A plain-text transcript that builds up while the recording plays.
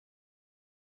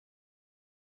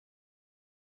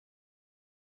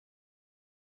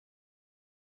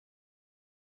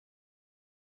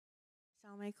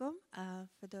Assalamualaikum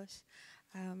for those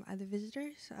other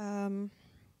visitors.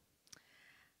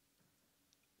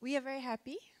 We are very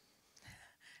happy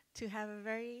to have a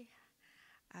very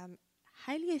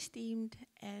highly esteemed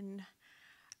and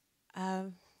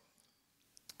a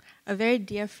very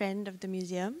dear friend of the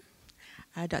museum,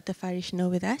 Dr. Farishno,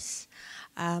 with us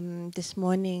this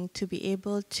morning to be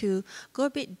able to go a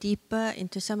bit deeper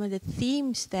into some of the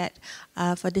themes that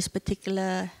for this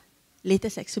particular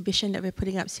latest exhibition that we're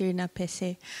putting up, Sirina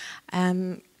Pese,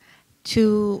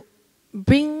 to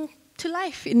bring to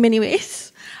life in many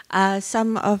ways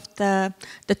some of the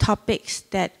topics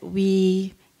that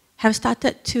we have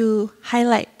started to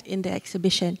highlight in the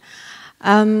exhibition.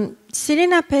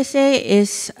 Sirina Pese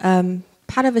is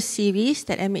part of a series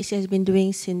that MHC has been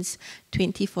doing since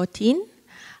 2014,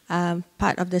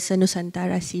 part of the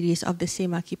Senusantara series of the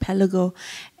same archipelago.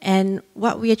 And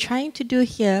what we are trying to do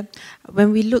here,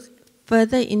 when we look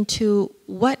further into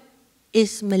what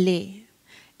is Malay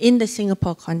in the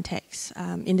Singapore context,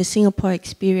 in the Singapore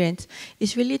experience,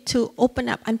 is really to open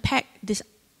up, unpack this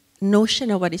notion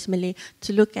of what is Malay,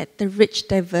 to look at the rich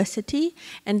diversity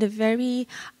and the very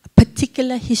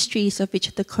particular histories of each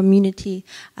of the community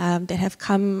that have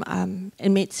come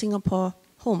and made Singapore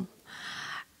home.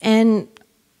 And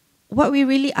what we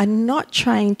really are not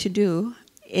trying to do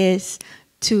is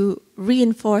to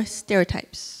reinforce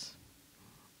stereotypes.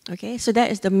 Okay, so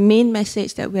that is the main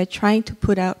message that we're trying to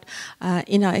put out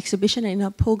in our exhibition and in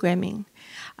our programming.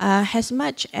 As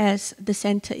much as the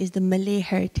center is the Malay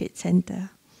Heritage Center,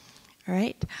 all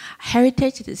right?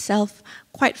 Heritage itself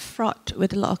quite fraught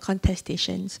with a lot of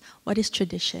contestations. What is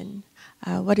tradition?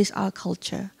 What is our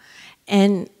culture?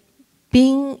 And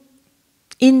being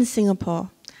in Singapore,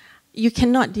 you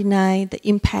cannot deny the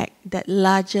impact that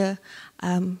larger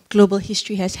global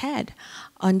history has had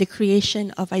on the creation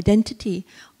of identity,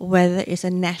 whether it's a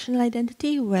national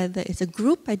identity, whether it's a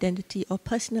group identity or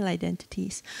personal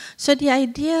identities. So the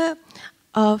idea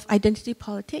of identity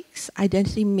politics,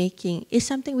 identity making, is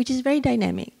something which is very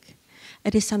dynamic.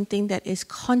 It is something that is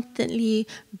constantly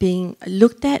being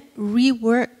looked at,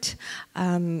 reworked,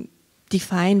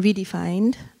 defined,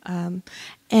 redefined.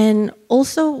 And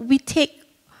also we take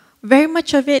very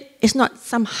much of it is not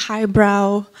some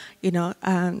highbrow,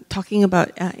 talking about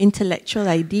intellectual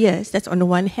ideas. That's on the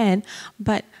one hand,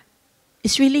 but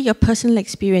it's really your personal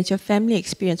experience, your family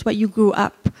experience, what you grew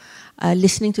up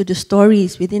listening to the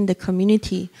stories within the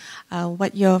community,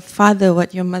 what your father,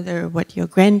 what your mother, what your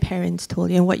grandparents told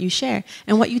you, and what you share,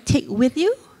 and what you take with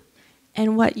you,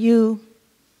 and what you,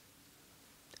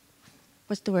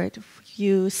 what's the word?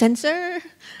 You censor,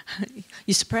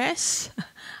 you suppress.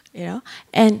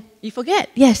 And you forget.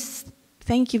 Yes,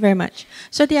 thank you very much.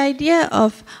 So the idea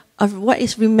of what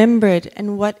is remembered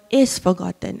and what is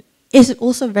forgotten is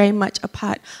also very much a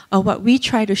part of what we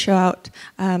try to show out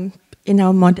in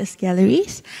our modest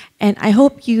galleries. And I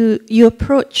hope you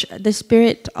approach the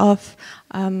spirit of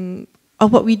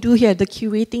what we do here. The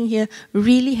curating here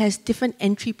really has different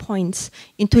entry points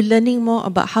into learning more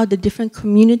about how the different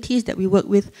communities that we work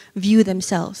with view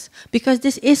themselves. Because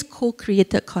this is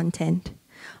co-created content.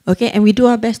 Okay, and we do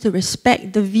our best to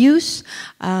respect the views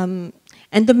and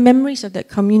the memories of that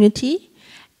community,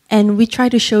 and we try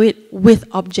to show it with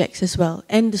objects as well,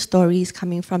 and the stories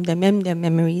coming from them and their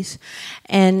memories.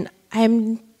 And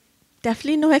I'm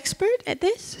definitely no expert at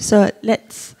this, so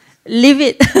let's leave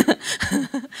it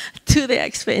to the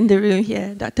expert in the room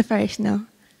here, Dr. Farishno.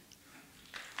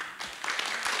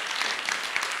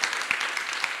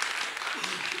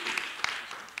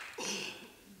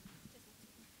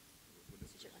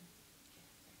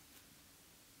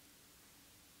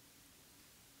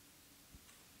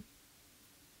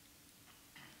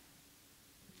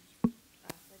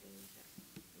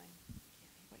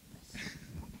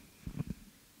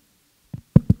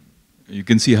 You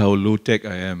can see how low-tech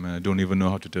I am. I don't even know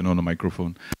how to turn on a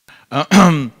microphone.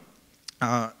 Thank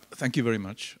you very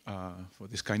much for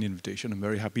this kind invitation. I'm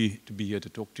very happy to be here to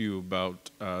talk to you about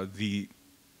the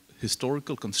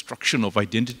historical construction of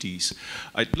identities.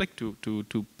 I'd like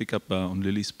to pick up on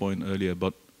Lily's point earlier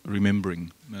about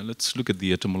remembering. Let's look at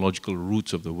the etymological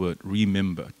roots of the word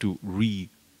remember, to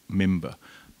remember,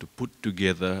 to put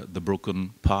together the broken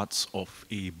parts of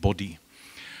a body.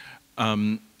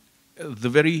 The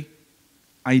very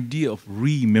idea of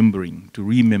remembering, to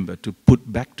remember, to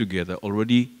put back together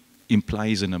already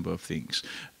implies a number of things.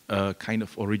 A kind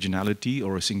of originality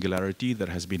or a singularity that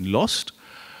has been lost,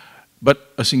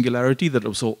 but a singularity that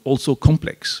is also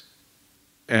complex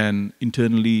and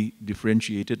internally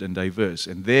differentiated and diverse,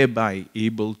 and thereby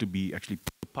able to be actually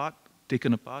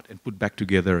taken apart and put back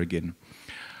together again.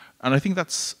 And I think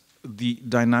that's the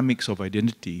dynamics of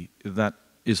identity that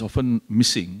is often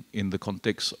missing in the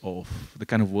context of the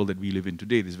kind of world that we live in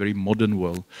today, this very modern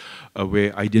world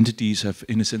where identities have,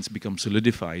 in a sense, become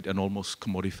solidified and almost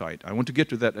commodified. I want to get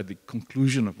to that at the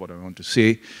conclusion of what I want to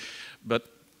say, but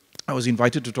I was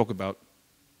invited to talk about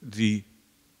the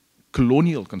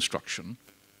colonial construction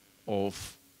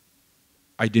of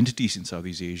identities in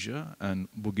Southeast Asia and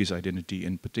Bugis identity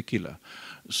in particular.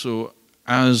 So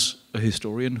as a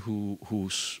historian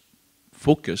whose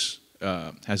focus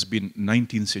has been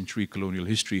 19th century colonial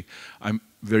history, I'm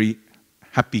very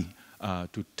happy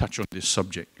to touch on this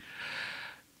subject.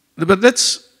 But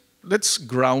let's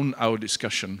ground our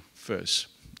discussion first.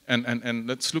 And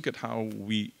let's look at how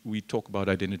we talk about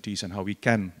identities and how we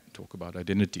can talk about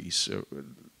identities.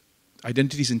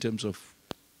 Identities in terms of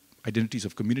identities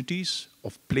of communities,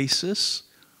 of places,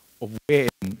 of where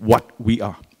and what we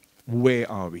are.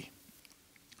 Where are we?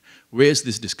 Where is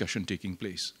this discussion taking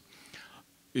place?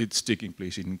 It's taking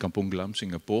place in Kampong Glam,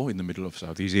 Singapore, in the middle of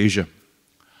Southeast Asia.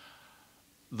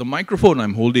 The microphone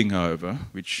I'm holding, however,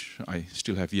 which I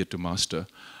still have yet to master,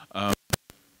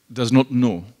 does not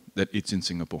know that it's in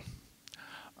Singapore.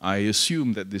 I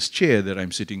assume that this chair that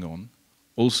I'm sitting on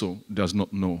also does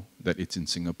not know that it's in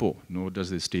Singapore, nor does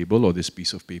this table or this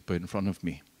piece of paper in front of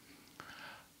me.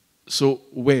 So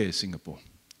where is Singapore?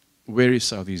 Where is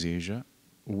Southeast Asia?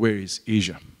 Where is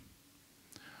Asia?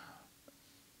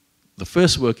 The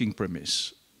first working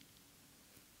premise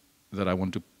that I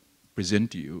want to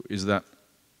present to you is that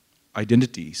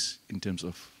identities, in terms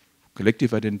of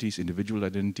collective identities, individual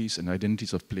identities, and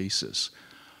identities of places,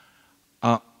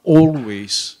 are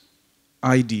always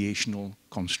ideational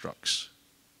constructs.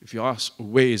 If you ask,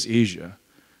 where is Asia?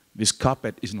 This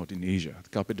carpet is not in Asia. The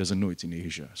carpet doesn't know it's in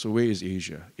Asia. So where is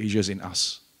Asia? Asia is in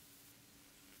us.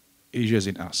 Asia is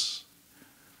in us.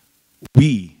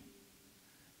 We,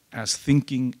 as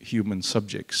thinking human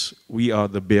subjects, we are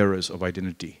the bearers of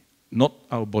identity. Not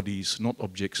our bodies, not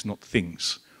objects, not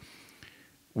things.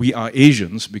 We are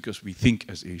Asians because we think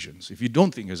as Asians. If you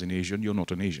don't think as an Asian, you're not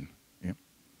an Asian. Yeah?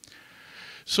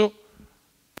 So,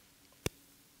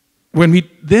 when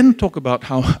we then talk about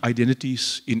how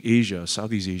identities in Asia,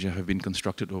 Southeast Asia, have been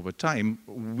constructed over time,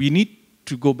 we need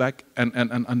to go back and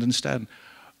understand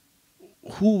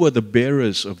who were the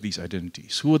bearers of these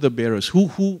identities? Who were the bearers?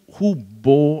 Who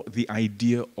bore the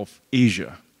idea of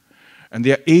Asia? And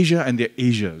there are Asia and there are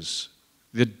Asias.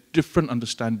 There are different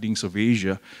understandings of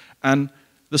Asia. And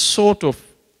the sort of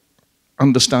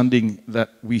understanding that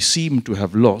we seem to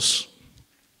have lost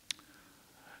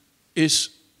is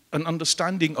an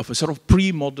understanding of a sort of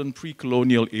pre-modern,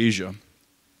 pre-colonial Asia,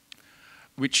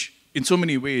 which in so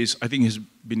many ways I think has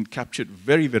been captured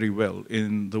very, very well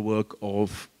in the work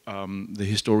of the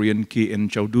historian K.N.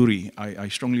 Chowdhury. I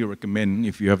strongly recommend,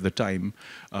 if you have the time,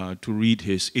 to read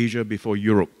his Asia Before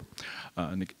Europe,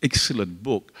 an excellent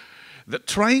book that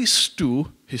tries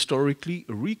to historically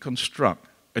reconstruct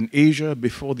an Asia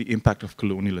before the impact of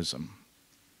colonialism.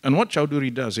 And what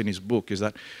Chowdhury does in his book is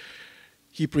that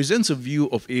he presents a view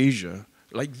of Asia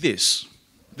like this.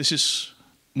 This is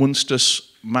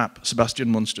Munster's map, Sebastian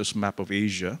Munster's map of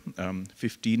Asia,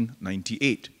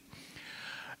 1598.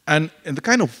 And the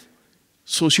kind of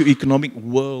socio-economic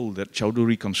world that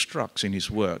Chowdhury constructs in his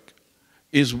work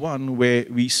is one where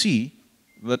we see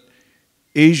that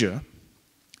Asia,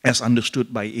 as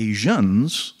understood by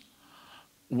Asians,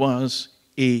 was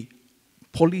a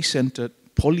polycentered,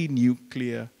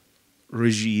 polynuclear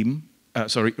region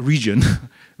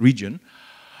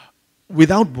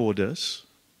without borders,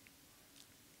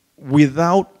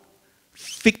 without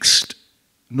fixed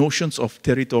notions of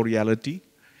territoriality,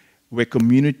 where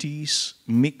communities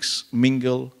mix,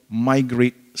 mingle,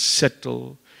 migrate,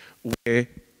 settle, where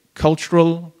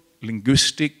cultural,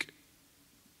 linguistic,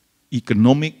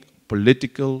 economic,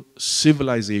 political,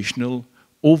 civilizational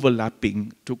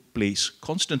overlapping took place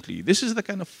constantly. This is the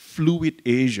kind of fluid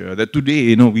Asia that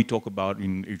today, we talk about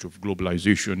in age of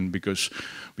globalization, because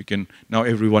now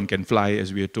everyone can fly,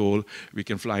 as we are told. We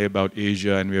can fly about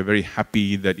Asia, and we are very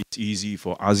happy that it's easy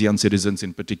for ASEAN citizens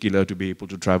in particular to be able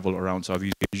to travel around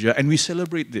Southeast Asia, and we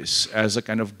celebrate this as a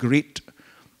kind of great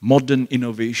modern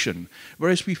innovation,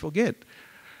 whereas we forget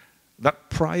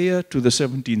that prior to the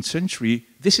 17th century,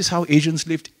 this is how Asians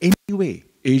lived anyway.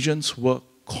 Asians were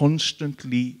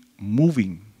constantly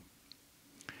moving.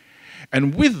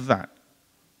 And with that,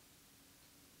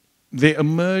 there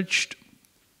emerged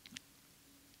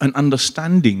an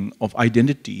understanding of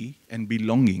identity and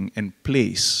belonging and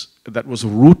place that was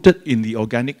rooted in the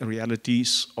organic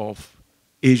realities of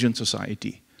Asian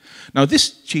society. Now, this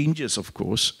changes, of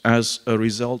course, as a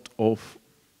result of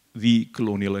the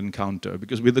colonial encounter,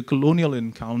 because with the colonial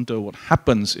encounter, what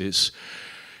happens is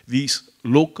these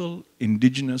local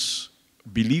indigenous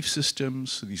belief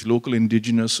systems, these local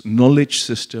indigenous knowledge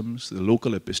systems, the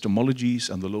local epistemologies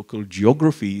and the local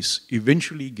geographies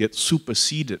eventually get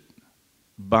superseded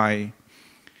by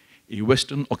a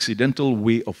Western Occidental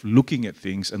way of looking at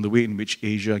things and the way in which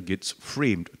Asia gets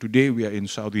framed. Today we are in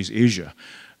Southeast Asia.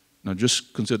 Now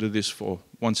just consider this for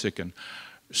 1 second.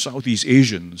 Southeast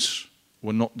Asians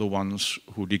were not the ones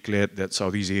who declared that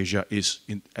Southeast Asia is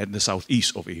at the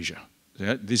southeast of Asia.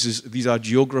 Yeah? These are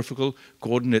geographical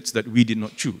coordinates that we did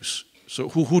not choose. So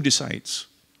who decides?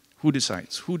 Who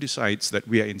decides? Who decides that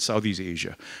we are in Southeast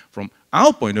Asia? From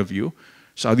our point of view,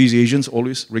 Southeast Asians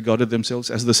always regarded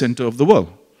themselves as the center of the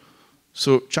world.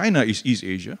 So China is East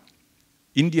Asia,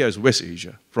 India is West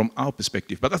Asia, from our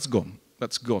perspective. But that's gone.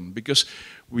 That's gone because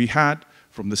we had,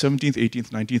 from the 17th, 18th,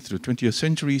 19th to the 20th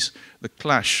centuries, the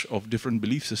clash of different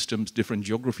belief systems, different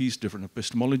geographies, different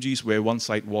epistemologies, where one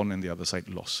side won and the other side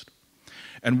lost.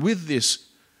 And with this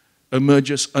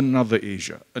emerges another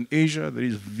Asia, an Asia that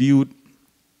is viewed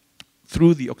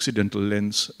through the Occidental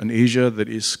lens, an Asia that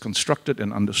is constructed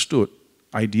and understood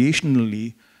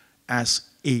ideationally as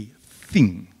a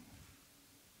thing,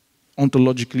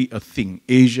 ontologically a thing.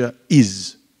 Asia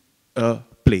is a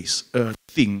place, a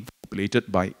thing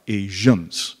populated by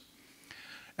Asians.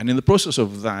 And in the process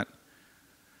of that,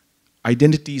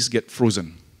 identities get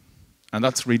frozen. And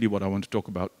that's really what I want to talk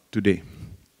about today.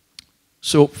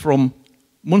 So from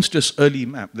Munster's early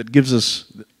map that gives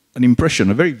us an impression,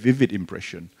 a very vivid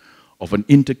impression, of an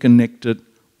interconnected,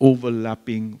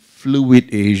 overlapping,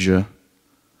 fluid Asia,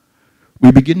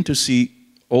 we begin to see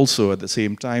also at the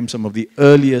same time some of the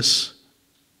earliest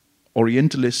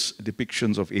Orientalist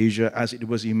depictions of Asia as it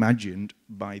was imagined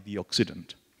by the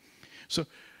Occident. So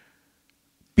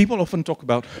people often talk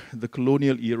about the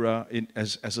colonial era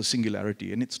as a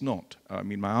singularity, and it's not. I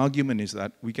mean, my argument is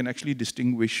that we can actually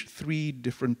distinguish 3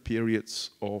 different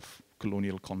periods of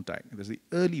colonial contact. There's the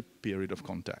early period of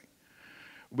contact,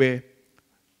 where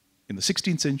in the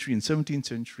 16th century and 17th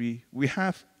century, we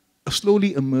have a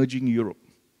slowly emerging Europe.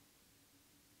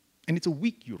 And it's a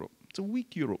weak Europe. It's a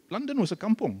weak Europe. London was a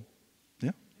kampong.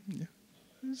 Yeah.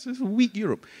 This is a weak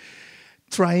Europe.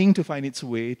 Trying to find its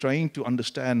way, trying to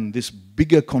understand this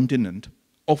bigger continent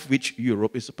of which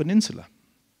Europe is a peninsula.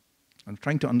 And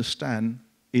trying to understand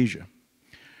Asia.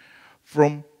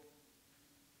 From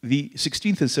the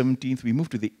 16th and 17th, we move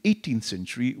to the 18th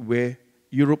century where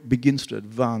Europe begins to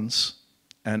advance.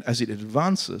 And as it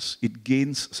advances, it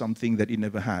gains something that it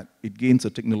never had. It gains a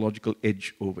technological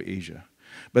edge over Asia.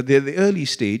 But at the early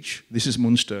stage, this is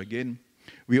Munster again,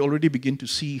 we already begin to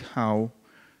see how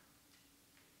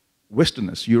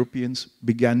Westerners, Europeans,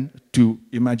 began to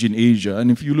imagine Asia.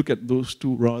 And if you look at those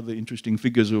 2 rather interesting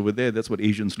figures over there, that's what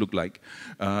Asians look like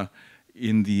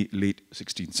in the late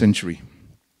 16th century.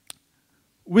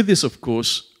 With this, of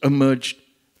course, emerged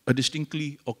a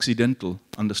distinctly Occidental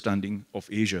understanding of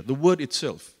Asia. The word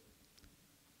itself,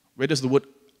 where does the word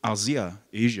Asia,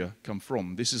 Asia, come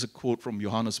from? This is a quote from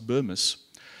Johannes Burmes.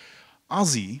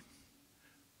 Asi,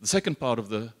 the second part of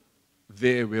the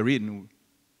there wherein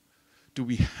do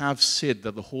we have said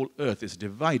that the whole earth is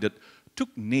divided,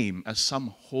 took name as some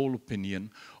whole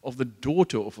opinion of the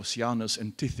daughter of Oceanus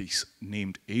and Tethys,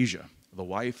 named Asia, the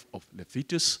wife of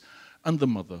Lephitus and the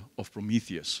mother of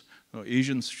Prometheus. Now,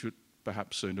 Asians should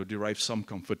perhaps derive some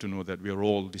comfort to know that we are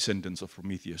all descendants of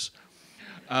Prometheus.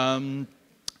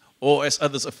 Or as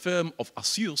others affirm, of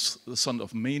Asius, the son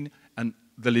of Maine, and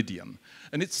the Lydian.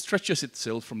 And it stretches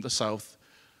itself from the south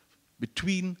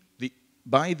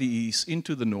by the east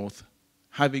into the north,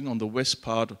 having on the west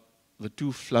part the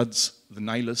 2 floods, the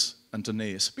Nilus and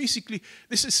Tanais. Basically,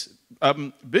 this is,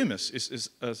 Burmes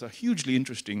is a hugely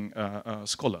interesting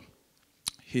scholar.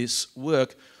 His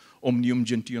work, Omnium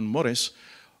Gentium Mores,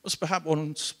 was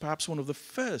perhaps one of the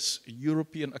first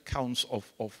European accounts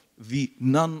of the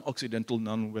non-Occidental,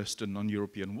 non-Western,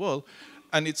 non-European world,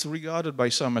 and it's regarded by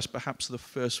some as perhaps the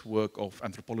first work of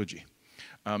anthropology.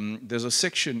 There's a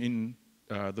section in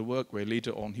the work where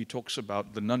later on he talks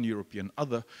about the non-European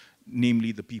other,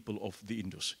 namely the people of the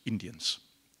Indians,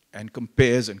 and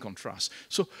compares and contrasts.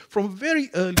 So from a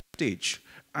very early stage,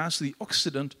 as the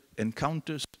Occident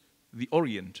encounters the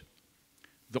Orient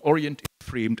is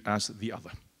framed as the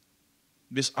other.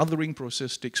 This othering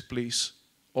process takes place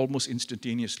almost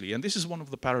instantaneously, and this is one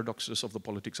of the paradoxes of the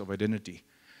politics of identity.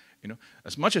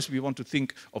 As much as we want to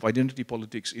think of identity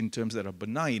politics in terms that are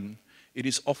benign, it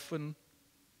is often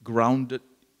grounded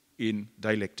in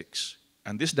dialectics.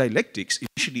 And this dialectics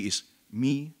initially is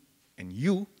me and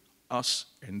you, us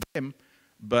and them,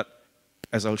 but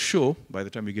as I'll show, by the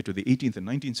time we get to the 18th and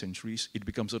 19th centuries, it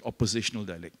becomes an oppositional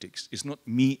dialectics. It's not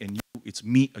me and you, it's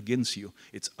me against you,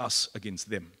 it's us against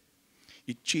them.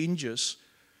 It changes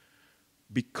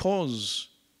because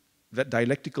that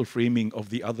dialectical framing of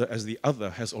the other as the other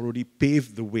has already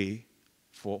paved the way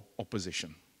for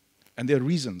opposition. And there are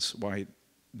reasons why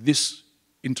this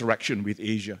interaction with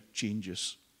Asia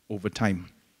changes over time.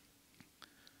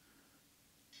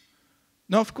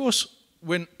 Now, of course,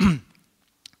 when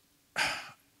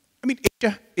I mean,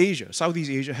 Asia,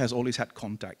 Southeast Asia has always had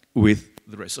contact with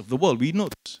the rest of the world. We know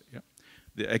this. Yeah?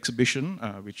 The exhibition,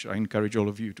 which I encourage all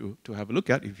of you to have a look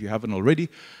at, if you haven't already,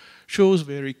 shows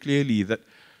very clearly that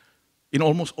in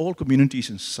almost all communities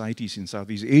and societies in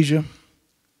Southeast Asia,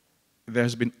 there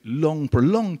has been long,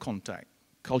 prolonged contact,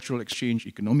 cultural exchange,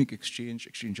 economic exchange,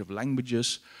 exchange of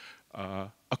languages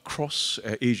across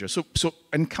Asia. So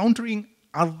encountering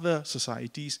other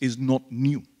societies is not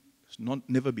new. It's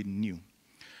never been new.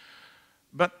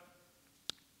 But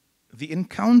the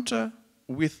encounter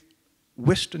with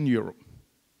Western Europe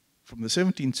from the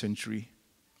 17th century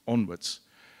onwards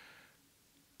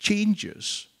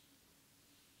changes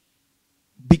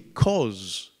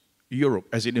because Europe,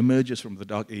 as it emerges from the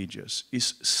Dark Ages,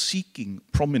 is seeking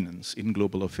prominence in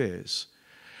global affairs.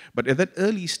 But at that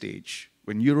early stage,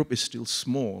 when Europe is still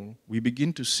small, we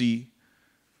begin to see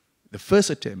the first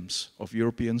attempts of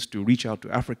Europeans to reach out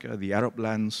to Africa, the Arab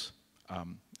lands,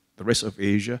 the rest of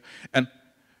Asia. And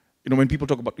when people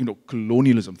talk about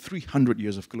colonialism, 300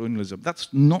 years of colonialism,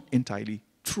 that's not entirely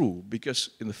true,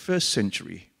 because in the first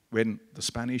century, when the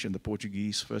Spanish and the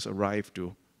Portuguese first arrived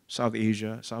to South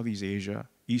Asia, Southeast Asia,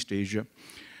 East Asia,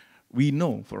 we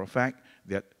know for a fact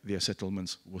that their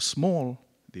settlements were small,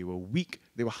 they were weak,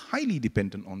 they were highly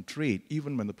dependent on trade.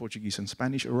 Even when the Portuguese and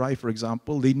Spanish arrived, for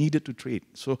example, they needed to trade.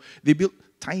 So they built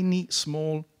tiny,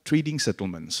 small trading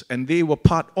settlements, and they were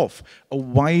part of a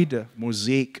wider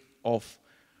mosaic of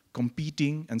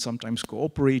competing and sometimes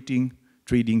cooperating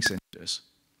trading centers.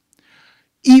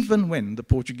 Even when the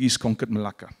Portuguese conquered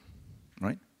Malacca,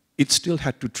 right, it still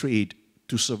had to trade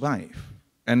to survive.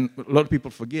 And a lot of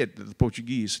people forget that the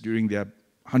Portuguese, during their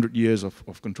 100 years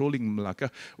of controlling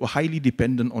Malacca, were highly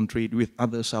dependent on trade with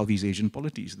other Southeast Asian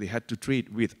polities. They had to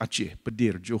trade with Aceh,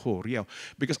 Pedir, Johor, Riau,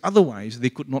 because otherwise they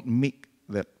could not make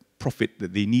that profit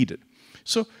that they needed.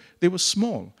 So they were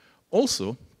small.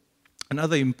 Also,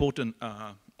 another important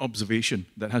observation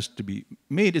that has to be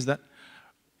made is that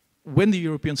when the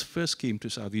Europeans first came to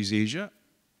Southeast Asia,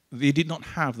 they did not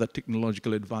have that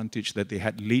technological advantage that they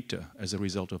had later as a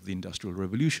result of the Industrial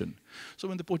Revolution. So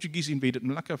when the Portuguese invaded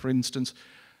Malacca, for instance,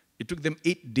 it took them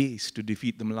 8 days to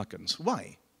defeat the Malaccans.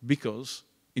 Why? Because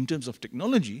in terms of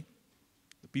technology,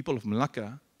 the people of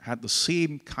Malacca had the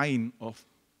same kind of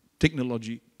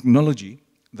technology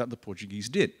that the Portuguese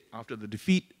did. After the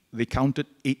defeat, they counted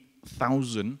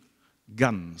 8,000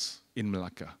 guns in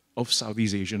Malacca of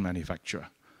Southeast Asian manufacture.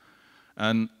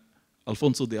 And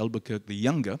Alfonso de Albuquerque the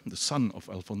Younger, the son of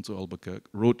Alfonso Albuquerque,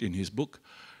 wrote in his book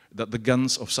that the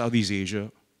guns of Southeast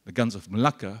Asia, the guns of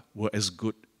Malacca, were as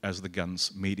good as the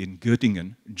guns made in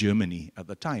Göttingen, Germany at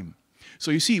the time.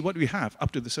 So you see, what we have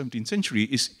up to the 17th century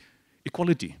is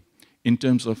equality in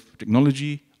terms of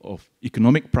technology, of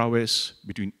economic prowess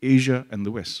between Asia and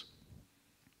the West.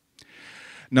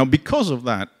 Now, because of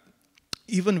that,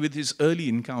 even with this early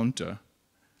encounter,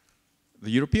 the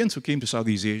Europeans who came to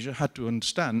Southeast Asia had to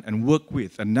understand and work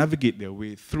with and navigate their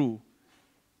way through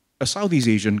a Southeast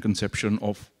Asian conception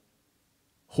of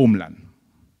homeland.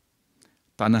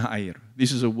 Tanah air.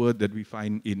 This is a word that we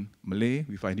find in Malay,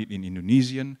 we find it in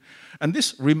Indonesian. And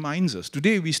this reminds us,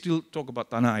 today we still talk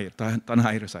about tanah air,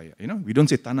 tanah air saya. We don't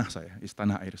say tanah saya, it's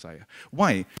tanah air saya.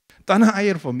 Why? Tanah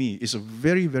air for me is a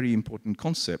very, very important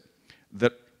concept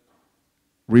that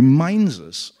reminds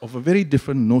us of a very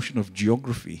different notion of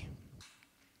geography,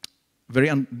 very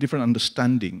different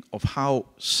understanding of how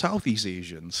Southeast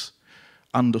Asians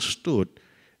understood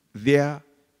their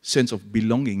sense of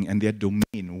belonging and their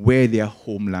domain, where their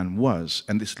homeland was.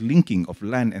 And this linking of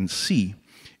land and sea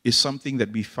is something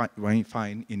that we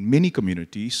find in many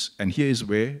communities, and here is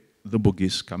where the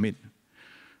Bugis come in.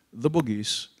 The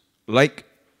Bugis, like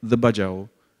the Bajau,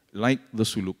 like the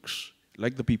Suluks,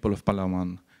 like the people of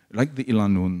Palawan, like the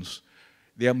Ilanuns,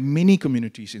 there are many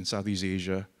communities in Southeast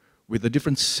Asia with a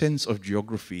different sense of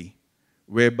geography,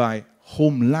 whereby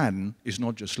homeland is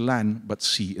not just land, but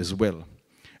sea as well.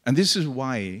 And this is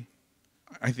why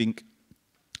I think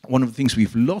one of the things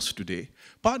we've lost today,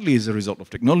 partly as a result of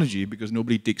technology, because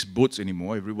nobody takes boats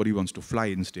anymore, everybody wants to fly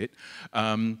instead,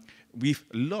 we've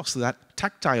lost that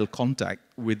tactile contact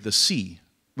with the sea,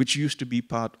 which used to be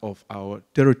part of our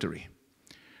territory.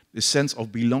 The sense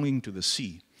of belonging to the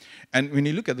sea. And when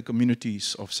you look at the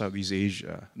communities of Southeast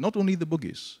Asia, not only the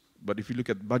Bugis, but if you look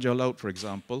at Bajau Laut, for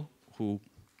example, who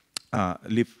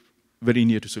live very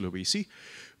near to Sulawesi,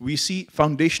 we see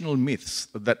foundational myths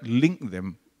that link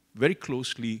them very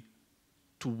closely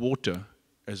to water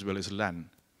as well as land.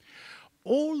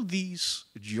 All these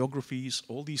geographies,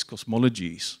 all these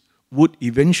cosmologies would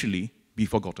eventually be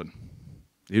forgotten.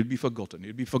 They would be forgotten. It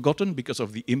would be forgotten because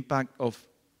of the impact of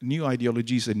new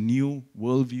ideologies and new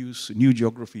worldviews, new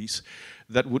geographies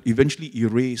that would eventually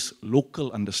erase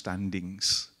local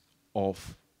understandings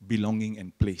of belonging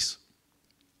and place.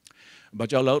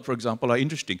 Bajau Laut, for example, are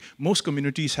interesting. Most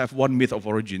communities have one myth of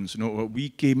origins. You know, we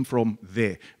came from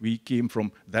there, we came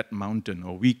from that mountain,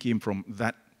 or we came from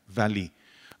that valley.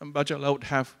 And Bajau Laut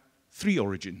have three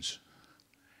origins.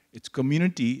 It's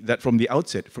community that from the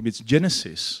outset, from its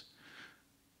genesis,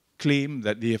 claim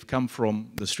that they have come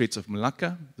from the Straits of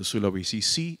Malacca, the Sulawesi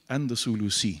Sea, and the Sulu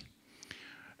Sea.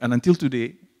 And until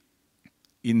today,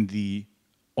 in the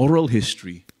oral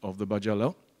history of the Bajau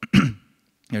Laut,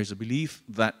 there is a belief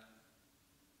that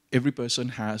every person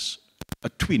has a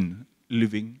twin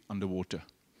living underwater.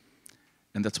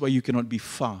 And that's why you cannot be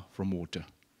far from water.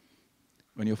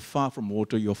 When you're far from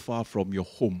water, you're far from your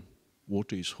home.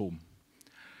 Water is home.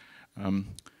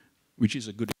 Which is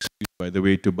a good excuse, by the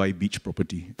way, to buy beach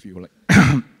property, if you like.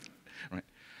 Right.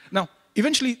 Now,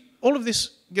 eventually, all of this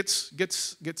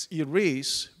gets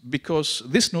erased because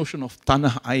this notion of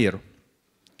tanah air,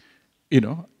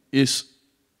 is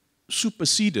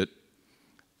superseded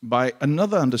by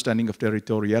another understanding of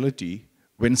territoriality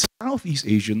when Southeast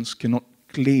Asians cannot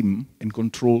claim and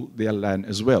control their land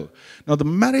as well. Now, the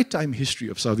maritime history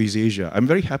of Southeast Asia, I'm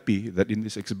very happy that in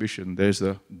this exhibition there's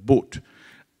a boat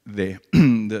there.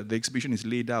 The exhibition is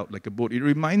laid out like a boat. It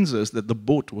reminds us that the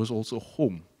boat was also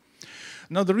home.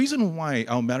 Now, the reason why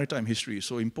our maritime history is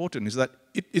so important is that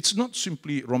it's not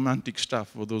simply romantic stuff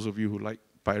for those of you who like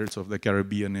Pirates of the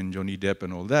Caribbean and Johnny Depp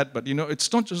and all that, but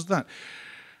it's not just that.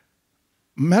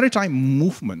 Maritime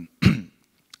movement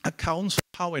accounts for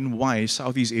how and why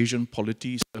Southeast Asian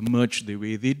polities emerged the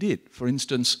way they did. For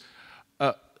instance,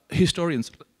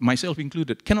 historians, myself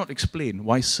included, cannot explain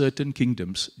why certain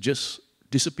kingdoms just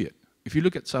disappeared. If you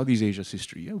look at Southeast Asia's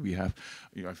history, we have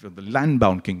the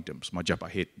land-bound kingdoms,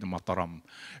 Majapahit, the Mataram,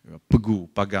 Pegu,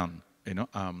 Pagan,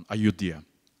 Ayodhya,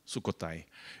 Sukhothai.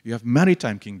 You have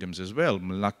maritime kingdoms as well,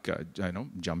 Malacca,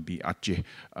 Jambi, Aceh,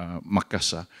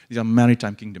 Makassar. These are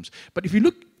maritime kingdoms. But if you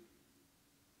look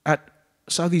at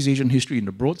Southeast Asian history in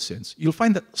the broad sense, you'll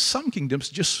find that some kingdoms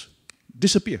just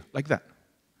disappear like that.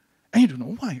 And you don't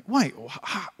know why.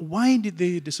 Why did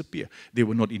they disappear? They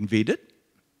were not invaded.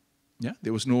 Yeah?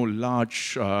 There was no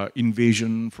large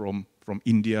invasion from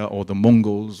India or the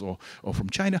Mongols or from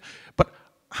China. But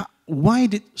why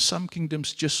did some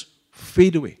kingdoms just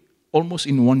fade away, almost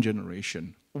in one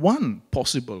generation? One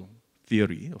possible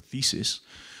theory or thesis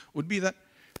would be that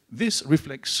this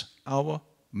reflects our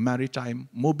maritime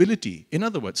mobility. In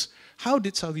other words, how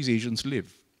did Southeast Asians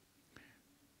live?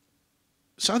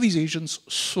 Southeast Asians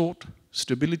sought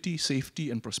stability,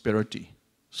 safety, and prosperity.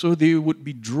 So they would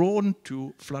be drawn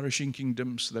to flourishing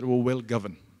kingdoms that were well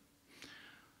governed.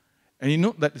 And you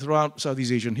note that throughout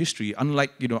Southeast Asian history,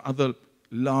 unlike other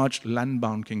large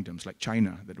land-bound kingdoms like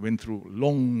China that went through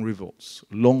long revolts,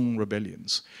 long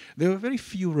rebellions, there were very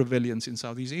few rebellions in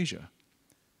Southeast Asia.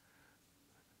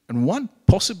 And one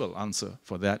possible answer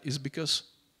for that is because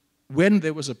when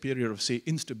there was a period of, say,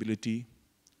 instability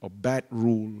or bad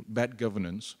rule, bad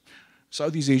governance,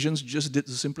 Southeast Asians just did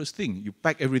the simplest thing. You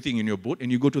pack everything in your boat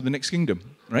and you go to the next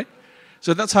kingdom, right?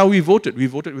 So that's how we voted. We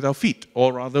voted with our feet,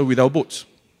 or rather with our boats,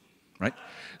 right?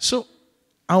 So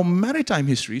our maritime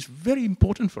history is very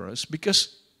important for us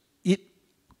because it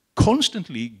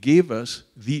constantly gave us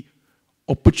the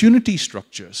opportunity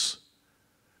structures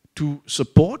to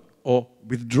support or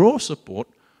withdraw support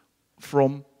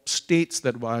from states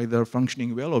that were either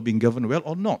functioning well or being governed well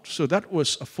or not. So that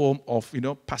was a form of,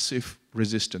 passive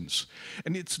resistance.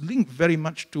 And it's linked very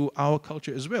much to our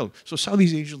culture as well. So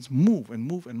Southeast Asians move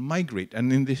and migrate.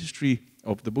 And in the history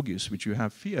of the Bugis, which you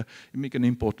have here, you make an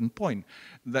important point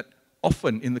that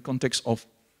often in the context of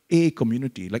a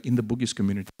community, like in the Bugis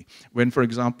community, when, for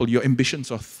example, your ambitions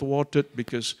are thwarted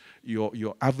because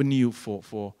your avenue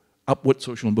for upward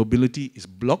social mobility is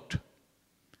blocked,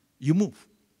 you move.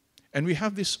 And we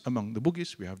have this among the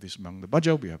Bugis, we have this among the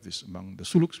Bajau, we have this among the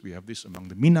Suluks, we have this among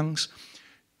the Minangs,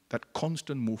 that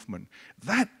constant movement.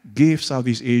 That gave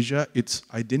Southeast Asia its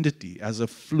identity as a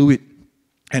fluid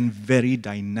and very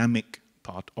dynamic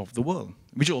part of the world,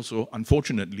 which also,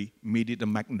 unfortunately, made it a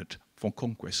magnet for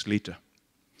conquest later.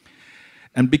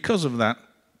 And because of that,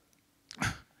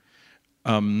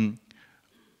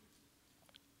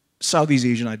 Southeast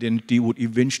Asian identity would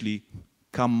eventually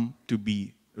come to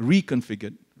be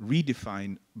reconfigured,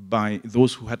 redefined by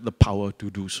those who had the power to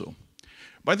do so.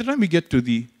 By the time we get to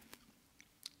the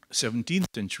 17th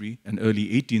century and early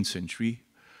 18th century,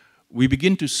 we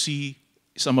begin to see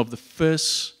some of the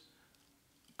first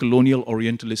colonial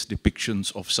Orientalist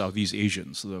depictions of Southeast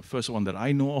Asians. The first one that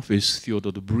I know of is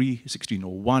Theodore de Brie,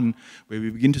 1601, where we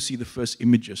begin to see the first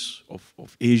images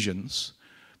of Asians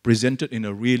presented in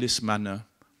a realist manner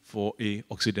for a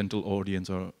Occidental audience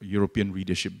or European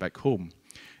readership back home.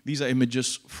 These are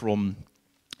images from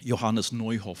Johannes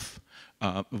Neuhoff,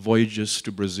 Voyages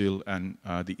to Brazil and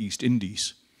the East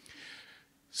Indies,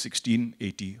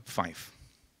 1685.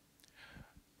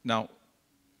 Now,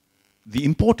 the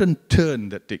important turn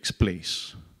that takes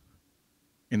place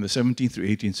in the 17th to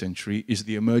 18th century is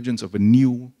the emergence of a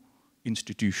new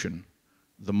institution,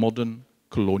 the modern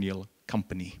colonial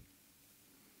company.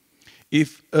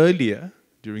 If earlier,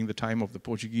 during the time of the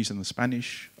Portuguese and the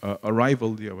Spanish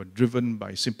arrival, they were driven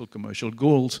by simple commercial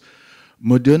goals,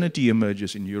 modernity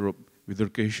emerges in Europe with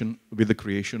the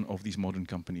creation of these modern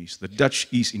companies. The Dutch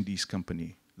East Indies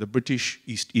Company, the British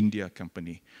East India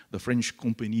Company, the French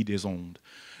Compagnie des Indes.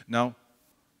 Now,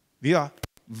 they are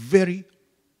very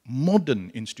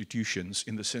modern institutions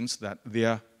in the sense that they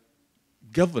are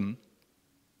governed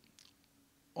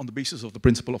on the basis of the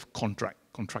principle of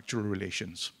contractual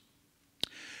relations.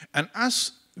 And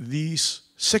as these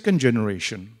second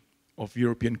generation of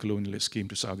European colonialists came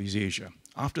to Southeast Asia,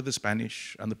 after the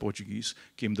Spanish and the Portuguese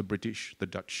came the British, the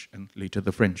Dutch, and later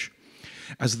the French.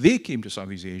 As they came to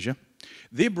Southeast Asia,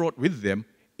 they brought with them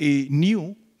a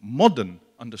new, modern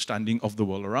understanding of the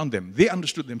world around them. They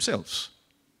understood themselves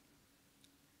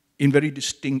in very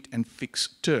distinct and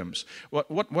fixed terms. What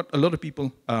a lot of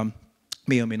people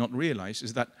may or may not realize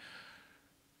is that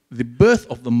the birth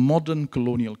of the modern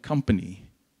colonial company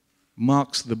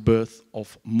marks the birth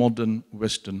of modern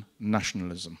Western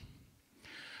nationalism.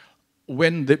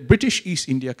 When the British East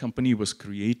India Company was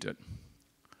created,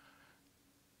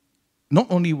 not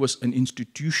only was an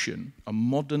institution, a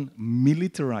modern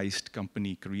militarized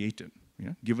company created,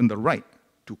 given the right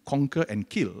to conquer and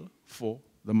kill for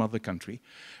the mother country,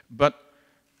 but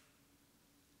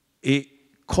a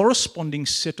corresponding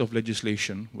set of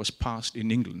legislation was passed in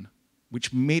England,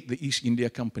 which made the East India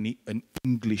Company an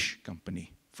English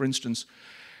company. For instance,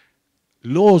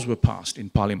 laws were passed in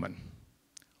Parliament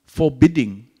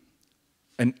forbidding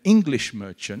an English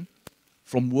merchant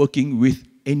from working with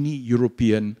any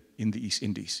European in the East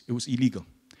Indies. It was illegal.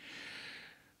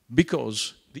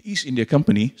 Because the East India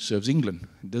Company serves England.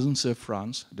 It doesn't serve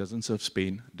France, doesn't serve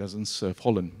Spain, doesn't serve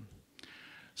Holland.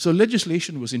 So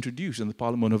legislation was introduced in the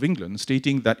Parliament of England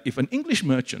stating that if an English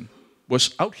merchant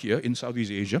was out here in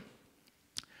Southeast Asia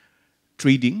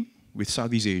trading with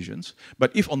Southeast Asians,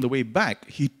 but if on the way back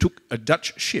he took a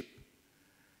Dutch ship,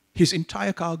 his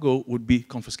entire cargo would be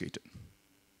confiscated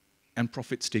and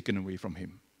profits taken away from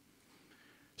him.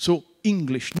 So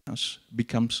Englishness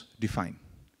becomes defined.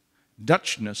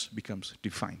 Dutchness becomes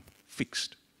defined,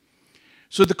 fixed.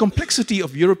 So the complexity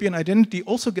of European identity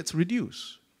also gets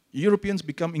reduced. Europeans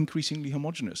become increasingly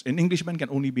homogeneous. An Englishman can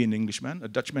only be an Englishman, a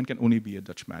Dutchman can only be a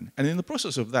Dutchman. And in the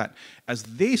process of that, as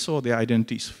they saw their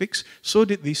identities fixed, so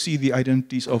did they see the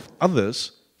identities of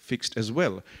others fixed as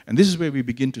well. And this is where we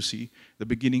begin to see the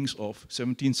beginnings of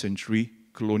 17th century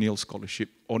colonial scholarship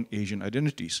on Asian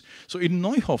identities. So in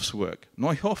Neuhoff's work,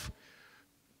 Neuhoff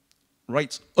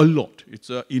writes a lot. It's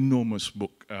an enormous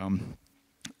book.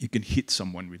 You can hit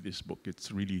someone with this book. It's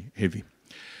really heavy.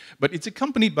 But it's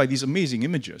accompanied by these amazing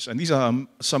images. And these are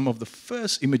some of the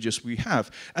first images we have.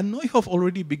 And Neuhoff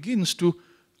already begins to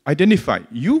identify,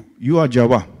 you are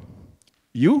Java.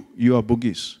 You are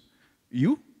Bugis.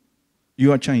 You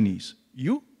are Chinese.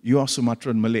 You are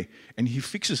Sumatran Malay. And he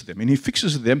fixes them. And he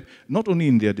fixes them not only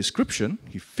in their description,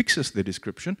 he fixes their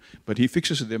description, but he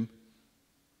fixes them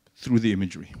through the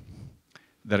imagery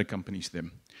that accompanies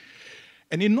them.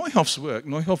 And in Neuhoff's work,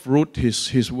 Neuhoff wrote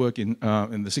his work in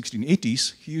the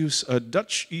 1680s. He was a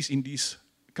Dutch East Indies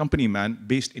company man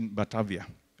based in Batavia,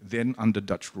 then under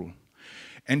Dutch rule.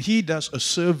 And he does a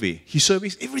survey. He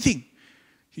surveys everything.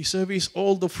 He surveys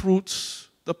all the fruits,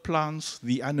 the plants,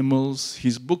 the animals.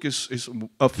 His book is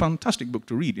a fantastic book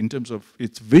to read in terms of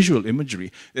its visual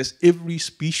imagery. There's every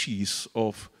species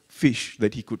of fish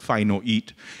that he could find or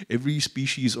eat, every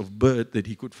species of bird that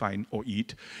he could find or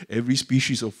eat, every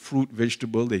species of fruit,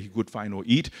 vegetable that he could find or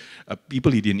eat.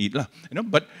 People he didn't eat,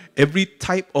 but every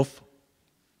type of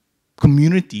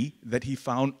community that he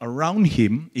found around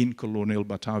him in colonial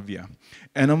Batavia.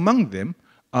 And among them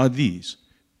are these.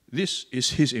 This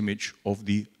is his image of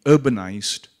the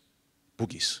urbanized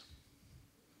Bugis.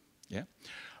 Yeah?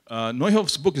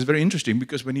 Neuhoff's book is very interesting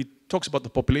because when he talks about the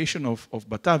population of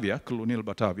Batavia, colonial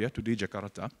Batavia, today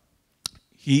Jakarta,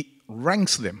 he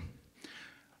ranks them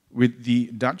with the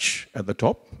Dutch at the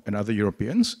top and other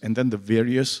Europeans, and then the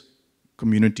various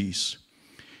communities.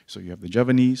 So you have the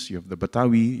Javanese, you have the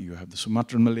Batawi, you have the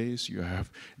Sumatran Malays, you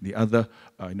have the other,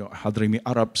 Hadrami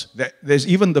Arabs. There's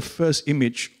even the first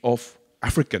image of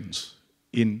Africans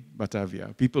in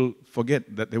Batavia. People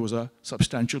forget that there was a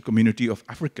substantial community of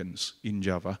Africans in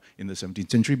Java in the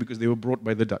 17th century because they were brought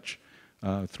by the Dutch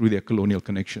through their colonial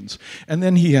connections. And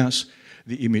then he has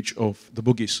the image of the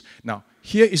Bugis. Now,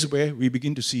 here is where we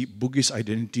begin to see Bugis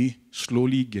identity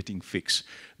slowly getting fixed.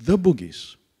 The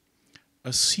Bugis,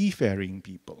 a seafaring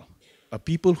people, a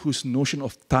people whose notion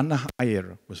of tanah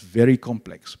air was very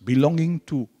complex, belonging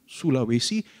to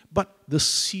Sulawesi, but the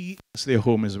sea is their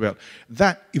home as well.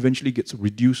 That eventually gets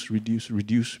reduced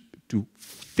to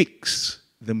fix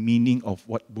the meaning of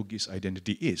what Bugis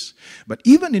identity is. But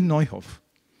even in Neuhoff,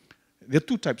 there are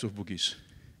two types of Bugis.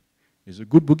 There's a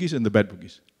good Bugis and the bad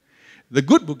Bugis. The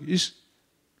good Bugis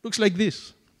looks like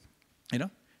this.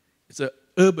 It's an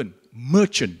urban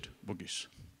merchant Bugis.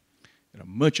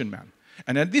 Merchant man.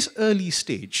 And at this early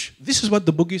stage, this is what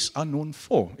the Bugis are known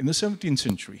for in the 17th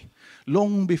century.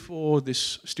 Long before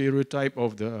this stereotype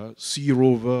of the sea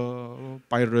rover,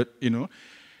 pirate,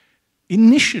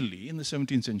 Initially, in the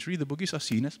 17th century, the Bugis are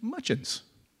seen as merchants.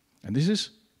 And this is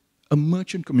a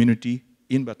merchant community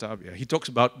in Batavia. He talks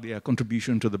about their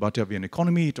contribution to the Batavian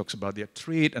economy, he talks about their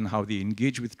trade and how they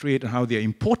engage with trade and how they are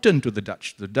important to the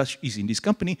Dutch East Indies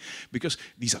Company, because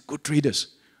these are good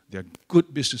traders. They're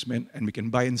good businessmen, and we can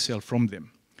buy and sell from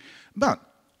them. But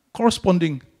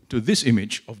corresponding to this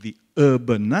image of the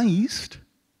urbanized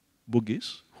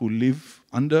Bugis who live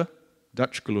under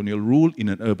Dutch colonial rule in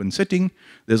an urban setting,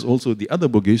 there's also the other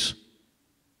Bugis,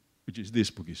 which is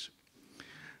this Bugis.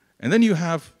 And then you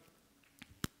have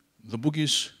the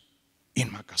Bugis in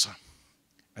Makassar.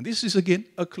 And this is again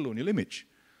a colonial image.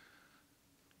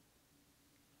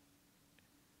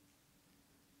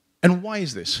 And why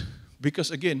is this?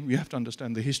 Because again, we have to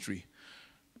understand the history.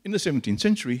 In the 17th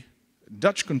century,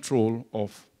 Dutch control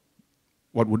of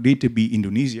what would later be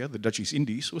Indonesia, the Dutch East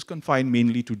Indies, was confined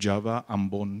mainly to Java,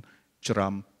 Ambon,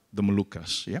 Ceram, the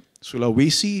Moluccas. Yeah?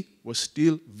 Sulawesi was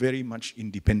still very much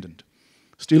independent,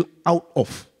 still out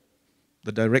of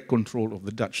the direct control of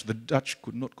the Dutch. The Dutch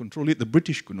could not control it, the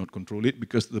British could not control it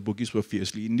because the Bugis were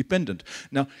fiercely independent.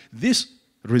 Now, this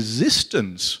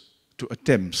resistance to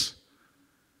attempts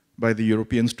by the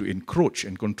Europeans to encroach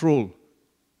and control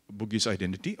Bugis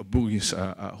identity, a Bugis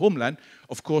homeland,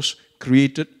 of course,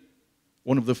 created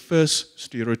one of the first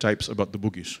stereotypes about the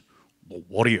Bugis, the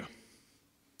warrior,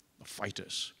 the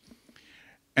fighters.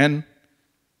 And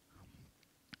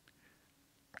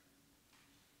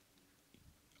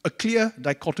a clear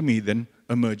dichotomy then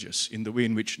emerges in the way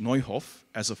in which Neuhoff,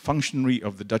 as a functionary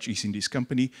of the Dutch East Indies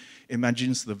Company,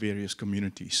 imagines the various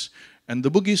communities. And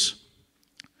the Bugis,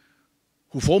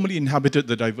 who formerly inhabited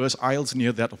the diverse isles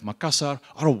near that of Makassar,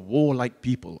 are a warlike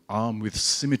people, armed with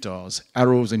scimitars,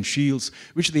 arrows, and shields,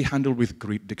 which they handle with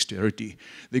great dexterity.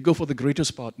 They go for the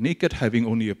greatest part naked, having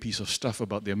only a piece of stuff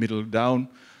about their middle down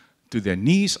to their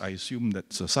knees. I assume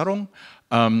that's a sarong.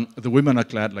 The women are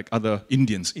clad like other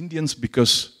Indians. Indians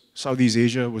because Southeast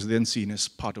Asia was then seen as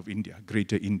part of India,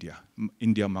 Greater India,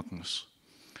 India Magnus.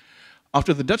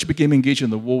 After the Dutch became engaged in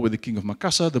the war with the King of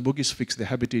Makassar, the Bugis fixed their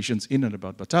habitations in and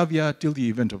about Batavia till the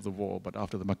event of the war. But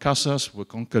after the Makassars were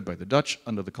conquered by the Dutch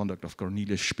under the conduct of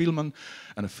Cornelius Spielman,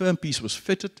 and a firm peace was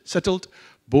settled,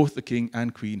 both the king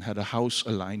and queen had a house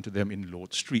aligned to them in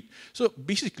Lord Street. So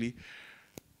basically,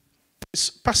 this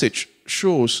passage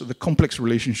shows the complex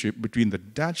relationship between the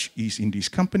Dutch East Indies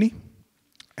Company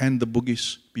and the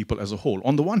Bugis people as a whole.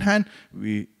 On the one hand,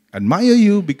 we admire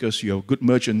you because you are good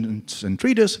merchants and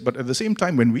traders, but at the same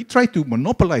time, when we try to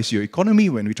monopolize your economy,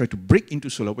 when we try to break into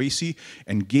Sulawesi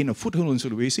and gain a foothold in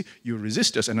Sulawesi, you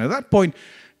resist us. And at that point,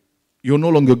 you're no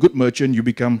longer a good merchant, you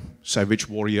become savage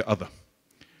warrior other.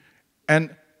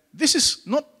 And this is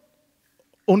not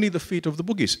only the fate of the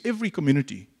Bugis. Every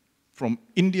community from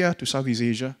India to Southeast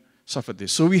Asia suffered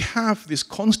this. So we have this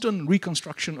constant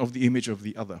reconstruction of the image of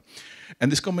the other.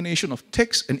 And this combination of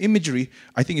text and imagery,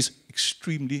 I think, is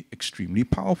extremely, extremely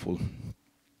powerful.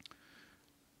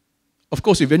 Of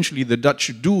course, eventually the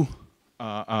Dutch do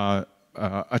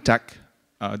attack.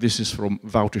 This is from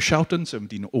Wouter Schouten,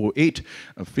 1708,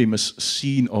 a famous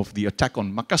scene of the attack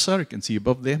on Makassar. You can see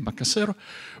above there, Makassar,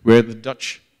 where the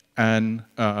Dutch and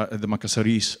the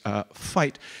Makassaris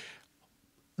fight.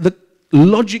 The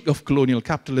logic of colonial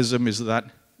capitalism is that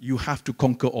you have to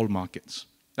conquer all markets.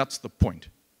 That's the point.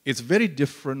 It's very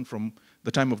different from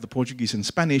the time of the Portuguese and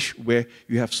Spanish, where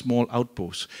you have small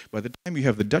outposts. By the time you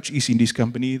have the Dutch East Indies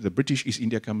Company, the British East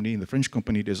India Company, and the French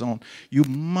Company des Indes, you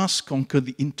must conquer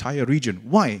the entire region.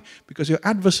 Why? Because your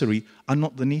adversary are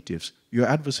not the natives. Your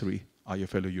adversary are your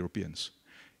fellow Europeans.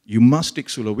 You must take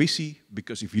Sulawesi,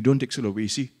 because if you don't take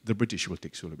Sulawesi, the British will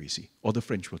take Sulawesi, or the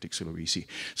French will take Sulawesi.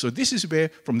 So this is where,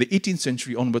 from the 18th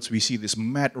century onwards, we see this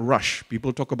mad rush.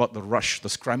 People talk about the rush, the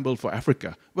scramble for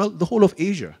Africa. Well, the whole of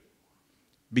Asia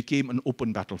became an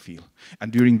open battlefield.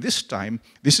 And during this time,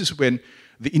 this is when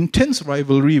the intense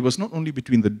rivalry was not only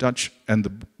between the Dutch and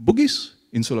the Bugis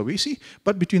in Sulawesi,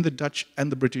 but between the Dutch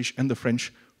and the British and the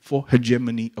French for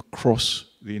hegemony across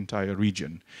the entire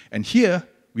region. And here,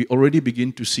 we already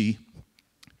begin to see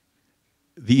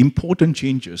the important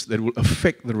changes that will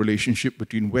affect the relationship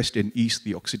between West and East,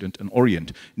 the Occident and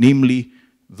Orient, namely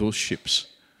those ships.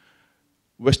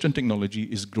 Western technology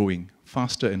is growing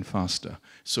faster and faster.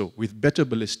 So with better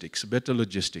ballistics, better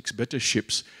logistics, better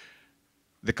ships,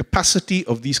 the capacity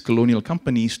of these colonial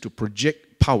companies to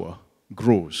project power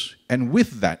grows. And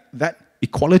with that, that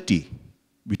equality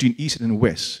between East and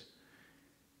West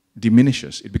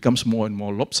diminishes. It becomes more and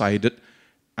more lopsided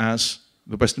as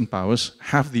the Western powers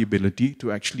have the ability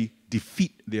to actually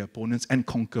defeat their opponents and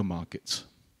conquer markets.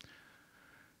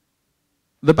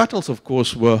 The battles, of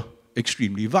course, were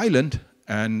extremely violent,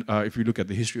 and if you look at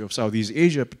the history of Southeast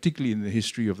Asia, particularly in the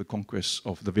history of the conquest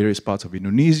of the various parts of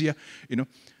Indonesia, you know,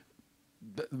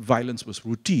 the violence was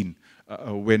routine.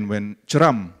 When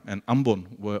Ceram and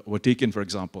Ambon were taken, for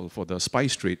example, for the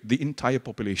spice trade, the entire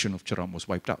population of Ceram was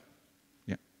wiped out.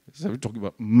 Yeah, so we're talking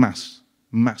about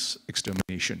mass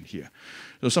extermination here.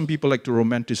 So some people like to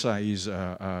romanticize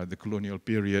the colonial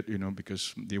period, you know,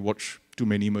 because they watch too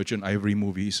many merchant ivory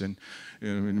movies and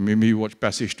maybe watch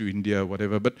Passage to India,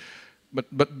 whatever. But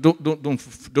don't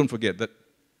forget that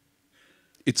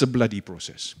it's a bloody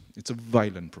process. It's a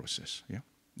violent process. Yeah,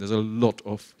 there's a lot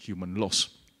of human loss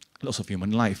of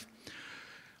human life.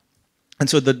 And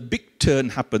so the big turn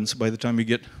happens by the time we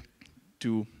get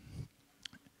to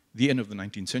the end of the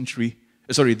 19th century.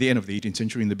 Sorry, the end of the 18th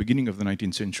century, in the beginning of the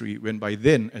 19th century, when by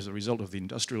then, as a result of the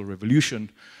Industrial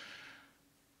Revolution,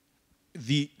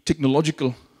 the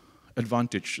technological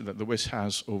advantage that the West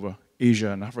has over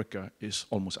Asia and Africa is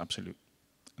almost absolute.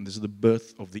 And this is the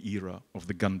birth of the era of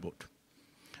the gunboat.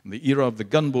 And the era of the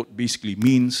gunboat basically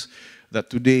means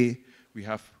that today we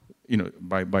have, you know,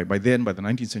 by then, by the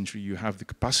 19th century, you have the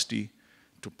capacity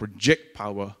to project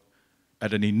power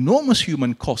at an enormous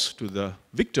human cost to the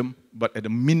victim, but at a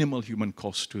minimal human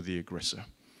cost to the aggressor.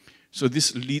 So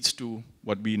this leads to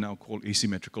what we now call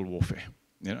asymmetrical warfare.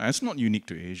 You know, it's not unique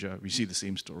to Asia. We see the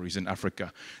same stories in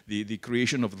Africa. The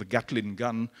creation of the Gatling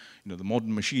gun, you know, the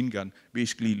modern machine gun,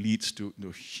 basically leads to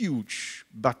huge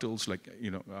battles like,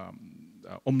 you know,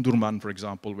 Omdurman, for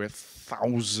example, where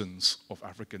thousands of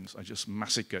Africans are just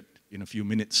massacred in a few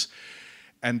minutes.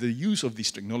 And the use of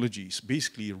these technologies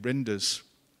basically renders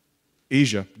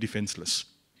Asia defenseless.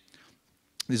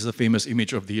 This is a famous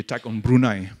image of the attack on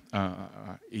Brunei,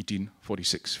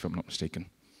 1846, if I'm not mistaken.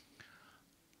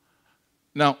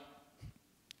 Now,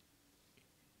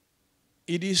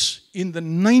 it is in the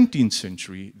 19th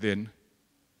century, then,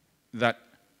 that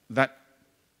that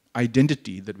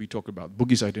identity that we talk about,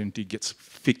 Bugis identity, gets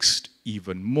fixed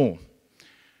even more.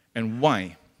 And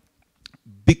why?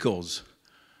 Because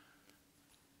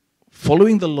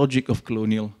following the logic of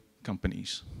colonial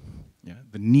companies, yeah,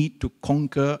 the need to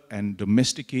conquer and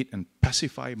domesticate and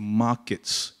pacify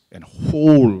markets and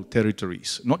whole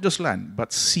territories, not just land,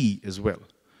 but sea as well.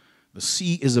 The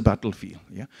sea is a battlefield.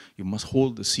 Yeah? You must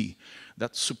hold the sea.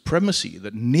 That supremacy,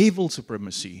 that naval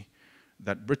supremacy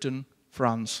that Britain,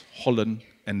 France, Holland,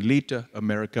 and later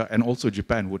America and also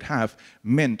Japan would have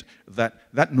meant that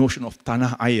that notion of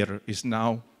tanah air is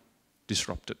now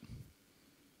disrupted.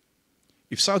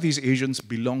 If Southeast Asians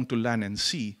belong to land and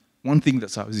sea, one thing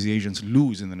that Southeast Asians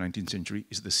lose in the 19th century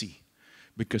is the sea,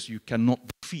 because you cannot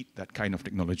defeat that kind of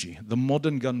technology. The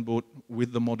modern gunboat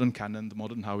with the modern cannon, the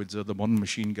modern howitzer, the modern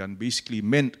machine gun basically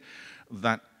meant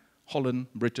that Holland,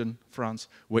 Britain, France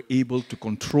were able to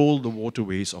control the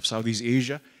waterways of Southeast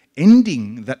Asia,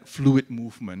 ending that fluid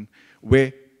movement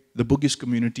where the Bugis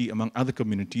community, among other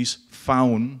communities,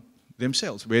 found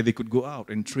themselves, where they could go out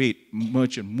and trade,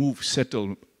 merchant, move,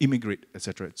 settle, immigrate,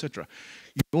 etc., etc.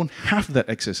 You don't have that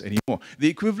access anymore. The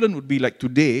equivalent would be like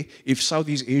today if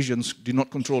Southeast Asians do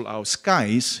not control our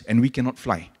skies and we cannot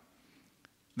fly.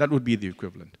 That would be the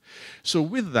equivalent. So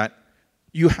with that,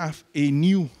 you have a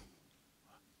new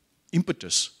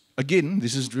impetus Again,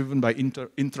 this is driven by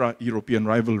intra-European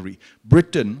rivalry.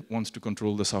 Britain wants to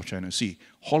control the South China Sea.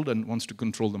 Holland wants to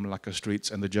control the Malacca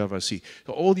Straits and the Java Sea.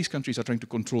 So all these countries are trying to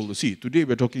control the sea. Today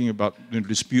we're talking about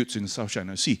disputes in the South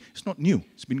China Sea. It's not new.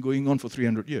 It's been going on for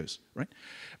 300 years, right?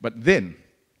 But then,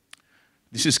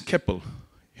 this is Keppel,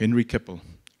 Henry Keppel,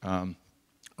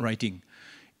 writing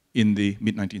in the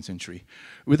mid-19th century.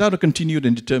 Without a continued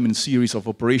and determined series of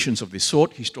operations of this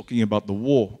sort, he's talking about the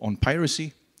war on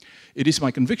piracy. It is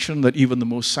my conviction that even the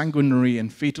most sanguinary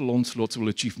and fatal onslaughts will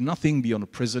achieve nothing beyond a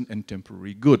present and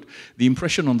temporary good. The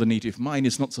impression on the native mind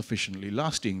is not sufficiently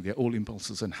lasting. Their old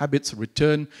impulses and habits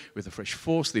return with a fresh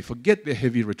force. They forget their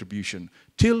heavy retribution.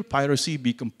 Till piracy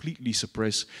be completely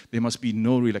suppressed, there must be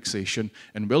no relaxation,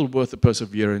 and well worth the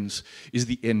perseverance is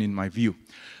the end in my view.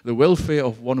 The welfare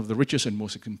of one of the richest and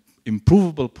most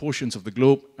improvable portions of the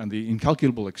globe and the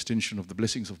incalculable extension of the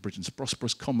blessings of Britain's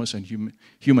prosperous commerce and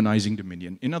humanizing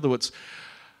dominion. In other words,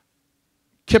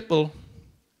 Keppel,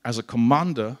 as a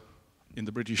commander in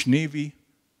the British Navy,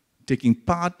 taking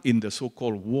part in the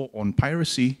so-called war on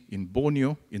piracy in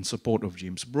Borneo in support of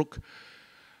James Brooke,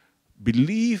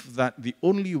 believed that the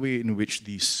only way in which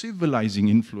the civilizing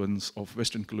influence of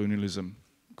Western colonialism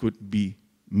could be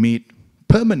made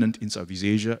permanent in Southeast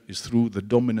Asia is through the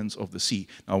dominance of the sea.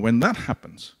 Now, when that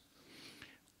happens,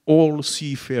 all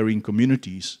seafaring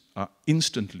communities are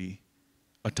instantly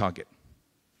a target.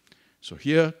 So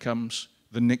here comes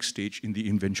the next stage in the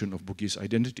invention of Bugis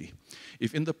identity.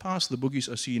 If in the past the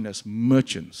Bugis are seen as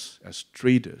merchants, as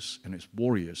traders, and as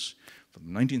warriors, for the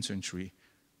 19th century,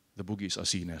 the Bugis are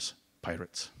seen as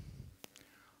pirates.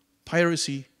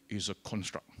 Piracy is a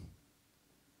construct.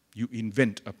 You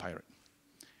invent a pirate.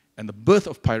 And the birth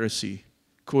of piracy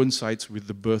coincides with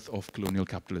the birth of colonial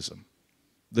capitalism.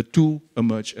 The two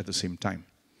emerge at the same time.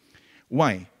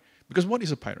 Why? Because what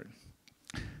is a pirate?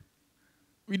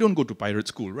 We don't go to pirate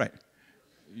school, right?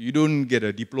 You don't get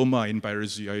a diploma in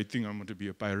piracy. I think I'm going to be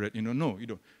a pirate. No, you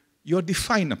don't. You're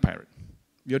defined a pirate.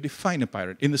 You're defined a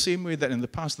pirate. In the same way that in the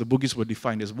past the Bugis were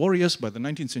defined as warriors, by the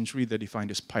 19th century they're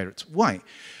defined as pirates. Why?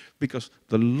 Because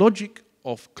the logic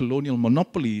of colonial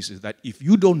monopolies is that if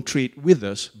you don't trade with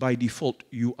us, by default,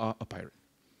 you are a pirate.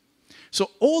 So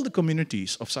all the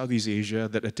communities of Southeast Asia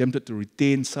that attempted to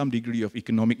retain some degree of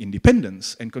economic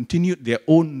independence and continued their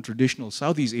own traditional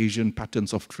Southeast Asian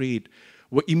patterns of trade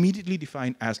were immediately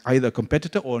defined as either a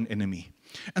competitor or an enemy.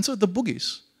 And so the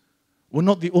Bugis were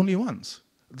not the only ones.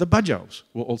 The Bajaus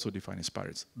were also defined as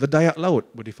pirates. The Dayak Laut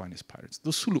were defined as pirates.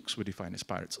 The Suluks were defined as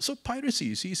pirates. So piracy,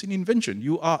 you see, is an invention.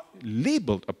 You are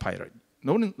labeled a pirate.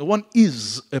 No one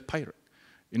is a pirate.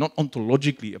 You're not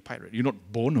ontologically a pirate. You're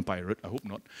not born a pirate, I hope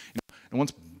not. And once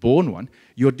born one,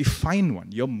 you're defined one,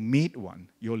 you're made one,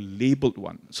 you're labeled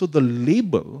one. So the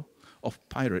label of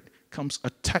pirate comes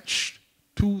attached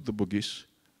to the Bugis,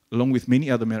 along with many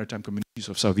other maritime communities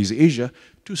of Southeast Asia,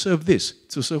 to serve this.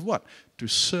 To serve what? To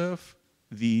serve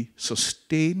the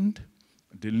sustained,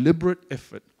 deliberate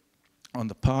effort on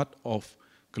the part of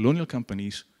colonial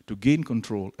companies to gain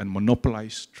control and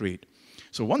monopolize trade.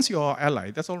 So once you're our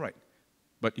ally, that's all right.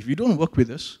 But if you don't work with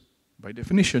us, by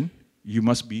definition, you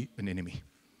must be an enemy.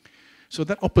 So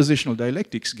that oppositional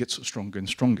dialectics gets stronger and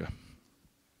stronger.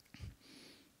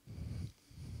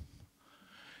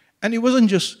 And it wasn't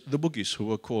just the Bugis who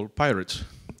were called pirates.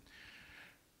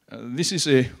 This is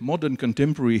a modern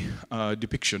contemporary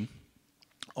depiction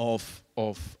of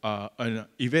an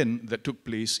event that took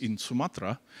place in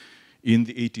Sumatra in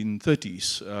the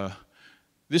 1830s.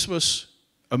 This was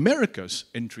America's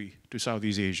entry to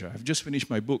Southeast Asia. I've just finished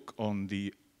my book on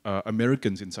the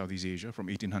Americans in Southeast Asia from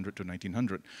 1800 to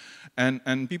 1900.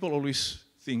 And people always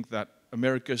think that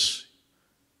America's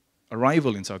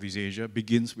arrival in Southeast Asia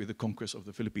begins with the conquest of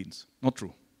the Philippines. Not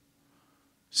true.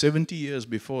 70 years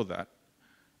before that,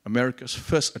 America's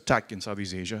first attack in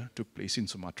Southeast Asia took place in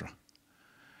Sumatra.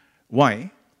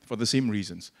 Why? For the same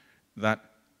reasons. That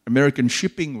American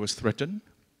shipping was threatened,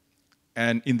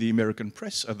 and in the American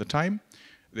press at the time,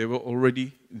 there was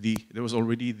already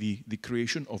the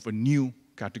creation of a new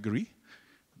category,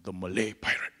 the Malay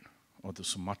pirate, or the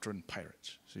Sumatran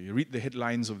pirates. So you read the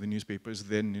headlines of the newspapers,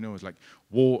 then, it's like,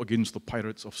 war against the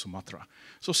pirates of Sumatra.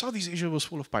 So Southeast Asia was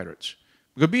full of pirates.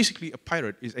 Because basically, a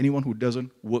pirate is anyone who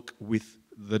doesn't work with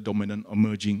the dominant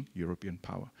emerging European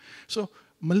power. So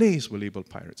Malays were labeled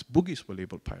pirates, Bugis were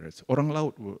labeled pirates, Orang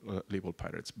Laut were labeled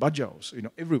pirates, Bajaus,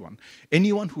 everyone.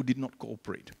 Anyone who did not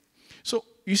cooperate. So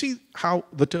you see how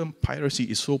the term piracy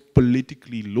is so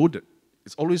politically loaded.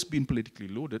 It's always been politically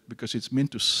loaded because it's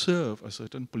meant to serve a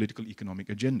certain political economic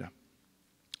agenda.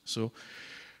 So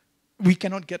we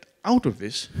cannot get out of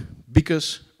this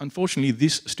because, unfortunately,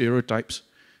 these stereotypes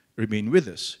remain with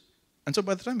us. And so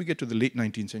by the time we get to the late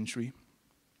 19th century,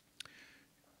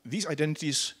 these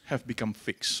identities have become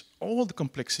fixed. All the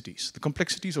complexities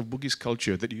of Bugis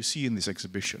culture that you see in this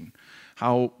exhibition,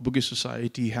 how Bugis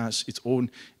society has its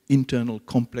own internal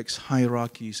complex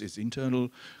hierarchies, its internal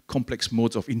complex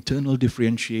modes of internal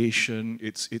differentiation,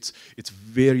 its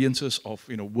variances of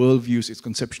worldviews, its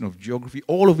conception of geography,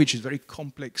 all of which is very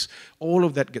complex. All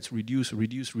of that gets reduced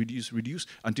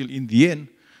until in the end,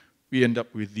 we end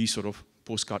up with these sort of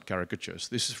postcard caricatures.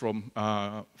 This is from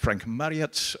Frank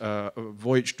Marriott's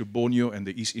Voyage to Borneo and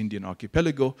the East Indian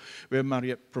Archipelago, where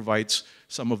Marriott provides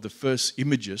some of the first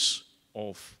images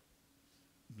of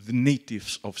the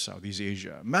natives of Southeast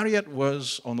Asia. Marriott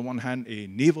was, on the one hand, a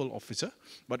naval officer,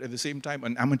 but at the same time,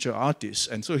 an amateur artist.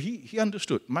 And so he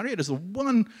understood. Marriott is the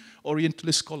one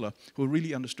Orientalist scholar who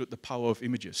really understood the power of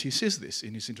images. He says this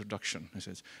in his introduction. He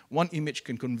says, one image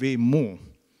can convey more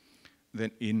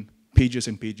than in pages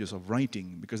and pages of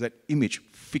writing, because that image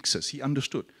fixes. He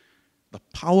understood the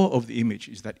power of the image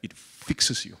is that it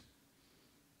fixes you.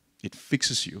 It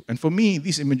fixes you. And for me,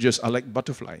 these images are like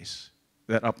butterflies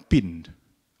that are pinned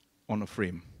on a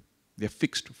frame. They're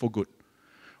fixed for good.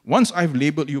 Once I've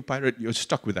labeled you pirate, you're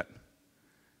stuck with that.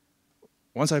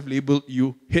 Once I've labeled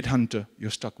you headhunter,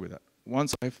 you're stuck with that.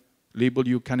 Once I've labeled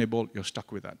you cannibal, you're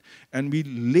stuck with that. And we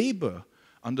labor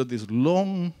under this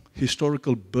long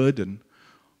historical burden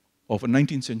of a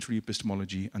 19th century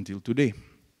epistemology until today.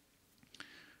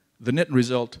 The net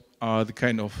result are the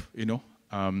kind of,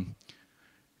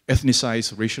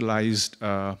 ethnicized,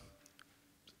 racialized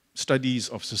studies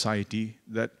of society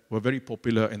that were very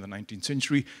popular in the 19th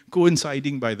century,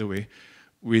 coinciding, by the way,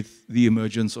 with the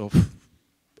emergence of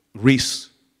race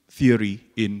theory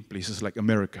in places like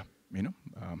America,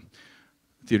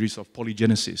 theories of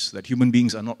polygenesis, that human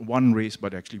beings are not one race,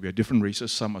 but actually we are different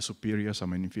races, some are superior,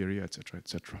 some are inferior, etc.,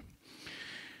 etc.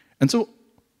 And so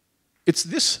it's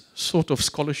this sort of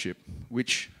scholarship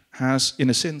which has, in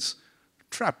a sense,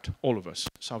 trapped all of us,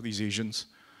 Southeast Asians,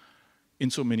 in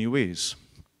so many ways.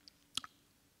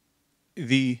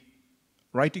 The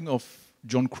writing of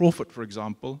John Crawford, for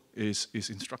example, is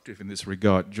instructive in this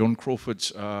regard. John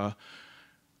Crawford's book,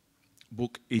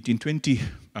 1820,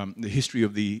 The History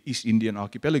of the East Indian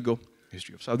Archipelago,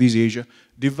 History of Southeast Asia,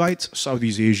 divides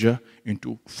Southeast Asia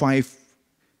into 5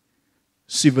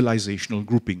 civilizational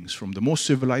groupings, from the most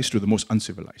civilized to the most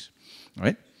uncivilized. All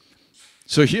right?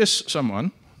 So here's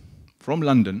someone from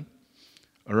London,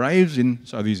 arrives in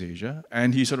Southeast Asia,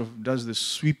 and he sort of does this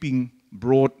sweeping,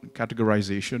 broad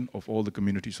categorization of all the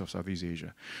communities of Southeast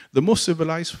Asia. The most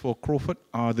civilized for Crawford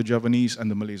are the Javanese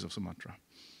and the Malays of Sumatra.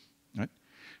 Right?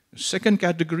 The second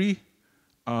category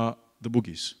are the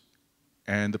Bugis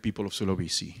and the people of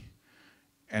Sulawesi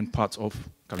and parts of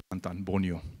Kalimantan,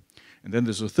 Borneo. And then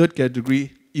there's a third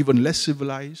category, even less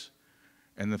civilized,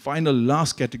 and the final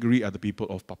last category are the people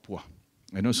of Papua.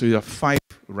 So you have 5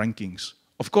 rankings.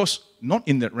 Of course, not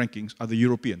in that rankings are the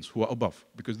Europeans, who are above,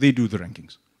 because they do the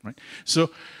rankings. Right? So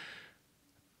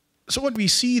what we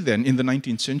see then in the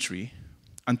 19th century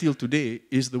until today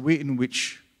is the way in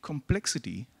which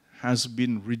complexity has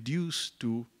been reduced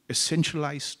to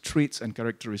essentialized traits and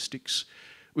characteristics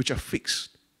which are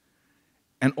fixed.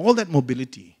 And all that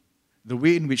mobility, the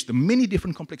way in which, the many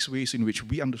different complex ways in which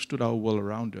we understood our world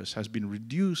around us, has been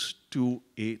reduced to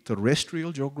a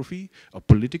terrestrial geography, a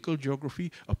political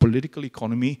geography, a political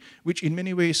economy, which in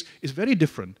many ways is very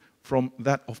different from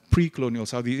that of pre-colonial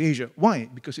Southeast Asia. Why?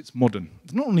 Because it's modern.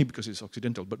 Not only because it's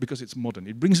Occidental, but because it's modern.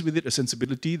 It brings with it a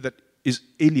sensibility that is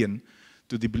alien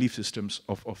to the belief systems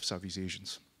of Southeast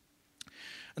Asians.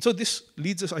 And so this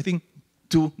leads us, I think,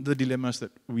 to the dilemmas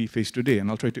that we face today, and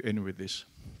I'll try to end with this.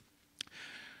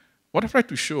 What I've tried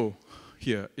to show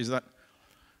here is that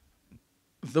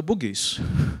the Bugis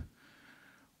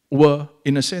were,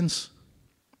 in a sense,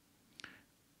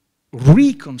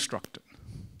 reconstructed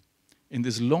in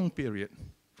this long period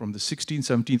from the 16th,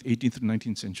 17th, 18th, and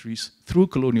 19th centuries through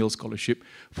colonial scholarship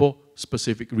for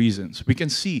specific reasons. We can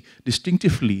see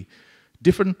distinctively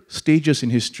different stages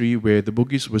in history where the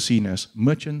Bugis were seen as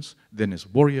merchants, then as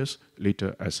warriors,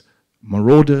 later as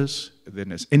marauders,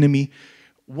 then as enemy.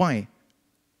 Why?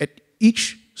 At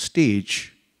each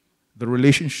stage, the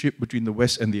relationship between the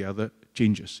West and the other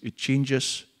changes. It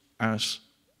changes as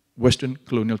Western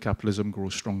colonial capitalism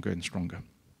grows stronger and stronger.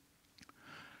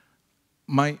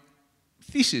 My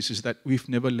thesis is that we've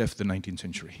never left the 19th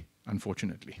century,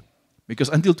 unfortunately. Because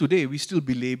until today, we still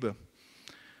belabor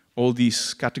all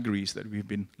these categories that we've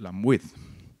been lumped with.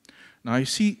 Now, I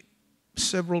see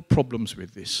several problems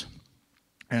with this.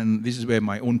 And this is where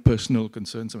my own personal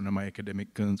concerns and my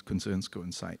academic concerns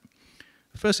coincide.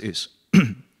 First is,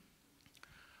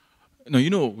 Now, you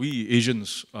know, we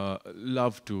Asians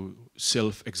love to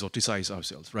self-exoticize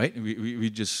ourselves, right? We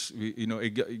just, you know,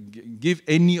 give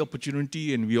any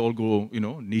opportunity and we all go, you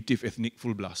know, native, ethnic,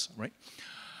 full blast, right?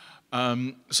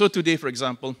 So today, for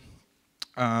example,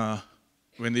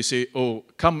 when they say, oh,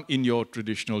 come in your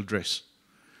traditional dress,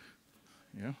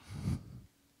 yeah,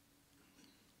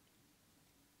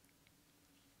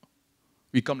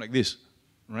 we come like this,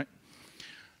 right?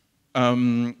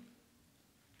 And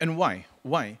why?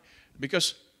 Why?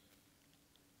 Because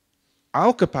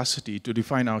our capacity to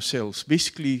define ourselves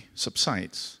basically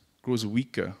subsides, grows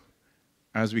weaker,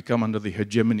 as we come under the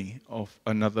hegemony of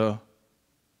another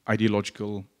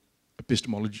ideological,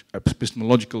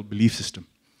 epistemological belief system.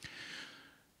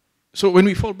 So when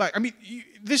we fall back, I mean,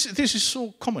 this is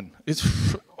so common.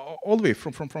 It's all the way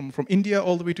from India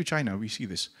all the way to China, we see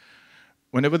this.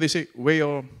 Whenever they say, wear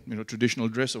your traditional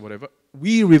dress or whatever,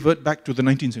 we revert back to the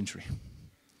 19th century.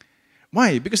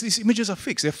 Why? Because these images are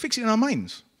fixed. They're fixed in our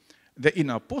minds. They're in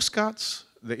our postcards,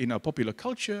 they're in our popular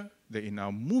culture, they're in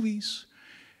our movies.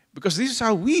 Because this is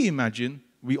how we imagine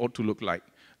we ought to look like.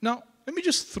 Now, let me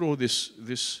just throw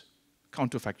this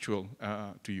counterfactual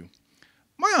to you.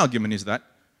 My argument is that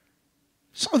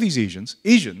Southeast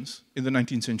Asians in the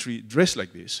 19th century dressed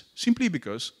like this simply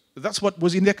because that's what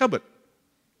was in their cupboard,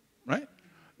 right?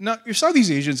 Now, if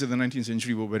Southeast Asians in the 19th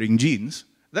century were wearing jeans,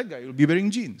 that guy will be wearing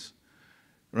jeans,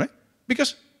 right?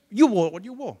 Because you wore what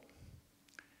you wore.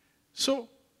 So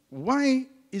why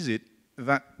is it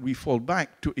that we fall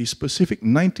back to a specific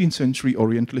 19th century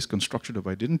Orientalist construction of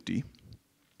identity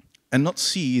and not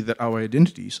see that our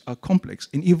identities are complex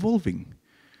and evolving?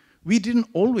 We didn't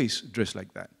always dress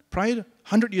like that. Prior,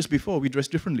 100 years before, we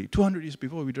dressed differently. 200 years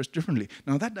before, we dressed differently.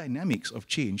 Now, that dynamics of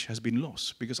change has been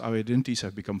lost because our identities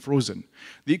have become frozen.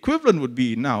 The equivalent would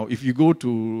be now, if you go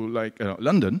to like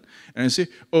London and say,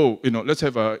 oh, let's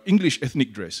have an English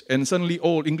ethnic dress, and suddenly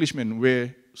all Englishmen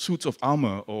wear suits of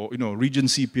armor or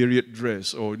Regency period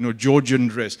dress or Georgian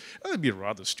dress. That would be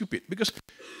rather stupid because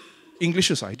English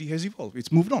society has evolved.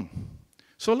 It's moved on.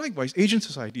 So likewise, Asian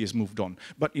society has moved on.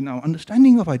 But in our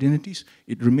understanding of identities,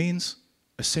 it remains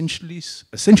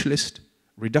essentialist,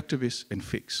 reductivist, and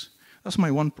fixed. That's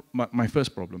my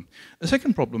first problem. The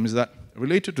second problem is that,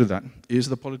 related to that, is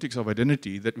the politics of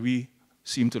identity that we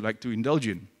seem to like to indulge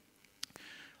in.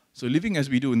 So living as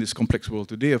we do in this complex world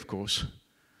today, of course,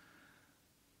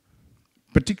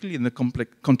 particularly in the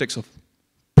context of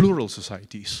plural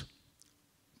societies,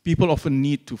 people often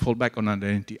need to fall back on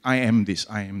identity. I am this,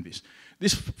 I am this.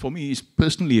 This, for me, is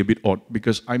personally a bit odd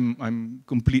because I'm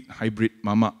complete hybrid,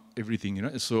 mama,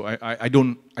 everything, So I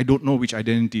don't know which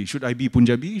identity. Should I be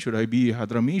Punjabi? Should I be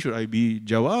Hadrami? Should I be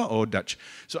Jawa or Dutch?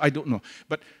 So I don't know.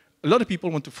 But a lot of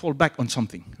people want to fall back on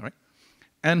something, right?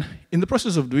 And in the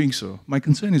process of doing so, my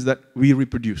concern is that we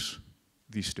reproduce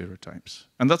these stereotypes.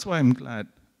 And that's why I'm glad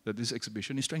that this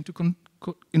exhibition is trying to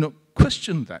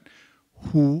question that.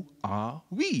 Who are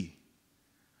we?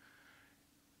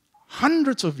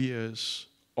 Hundreds of years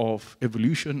of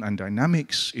evolution and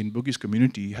dynamics in Bugis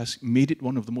community has made it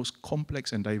one of the most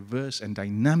complex and diverse and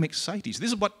dynamic societies. This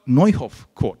is what Neuhoff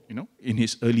quote, in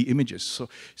his early images. So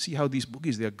see how these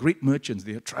Bugis, they are great merchants,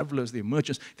 they are travelers, they are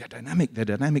merchants, they're dynamic, they're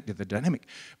dynamic, they're dynamic.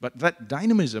 But that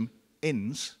dynamism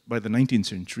ends by the 19th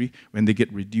century when they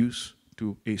get reduced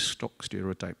to a stock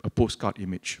stereotype, a postcard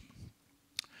image.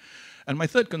 And my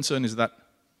third concern is that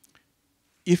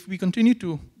if we continue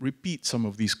to repeat some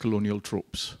of these colonial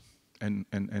tropes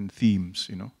and themes,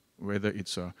 whether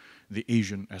it's the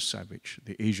Asian as savage,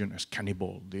 the Asian as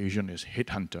cannibal, the Asian as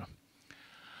headhunter,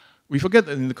 we forget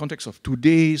that in the context of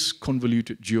today's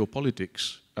convoluted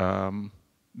geopolitics,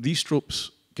 these tropes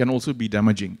can also be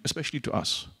damaging, especially to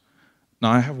us.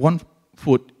 Now, I have one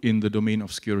foot in the domain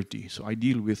of security, so I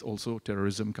deal with also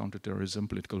terrorism, counterterrorism,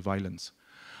 political violence.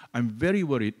 I'm very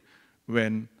worried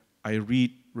when I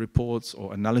read reports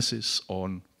or analysis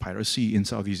on piracy in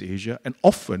Southeast Asia, and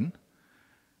often,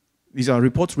 these are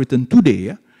reports written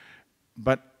today,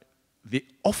 but they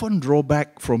often draw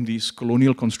back from these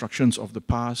colonial constructions of the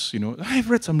past. I've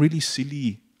read some really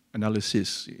silly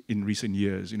analysis in recent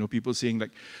years. People saying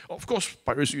like, of course,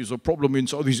 piracy is a problem in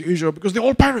Southeast Asia because they're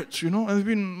all pirates. And they've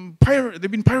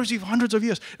been piracy for hundreds of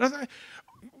years.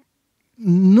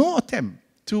 No attempt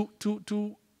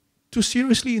to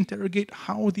seriously interrogate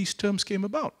how these terms came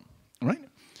about, right?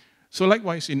 So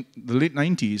likewise, in the late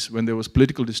 90s, when there was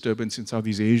political disturbance in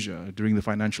Southeast Asia during the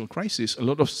financial crisis, a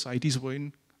lot of societies were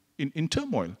in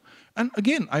turmoil. And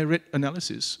again, I read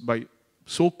analysis by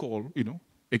so-called,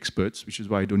 experts, which is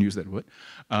why I don't use that word,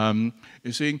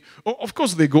 saying, oh, of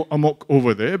course they go amok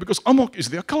over there because amok is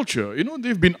their culture.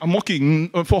 They've been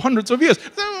amokking for hundreds of years.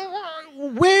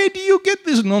 where do you get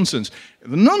this nonsense?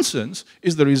 The nonsense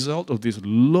is the result of this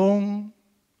long,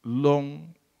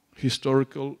 long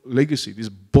historical legacy, this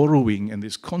borrowing and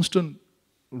this constant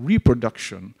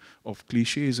reproduction of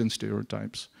cliches and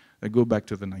stereotypes that go back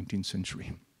to the 19th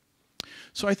century.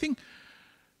 So I think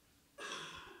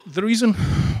the reason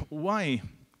why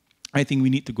I think we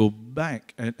need to go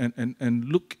back and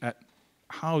look at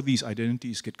how these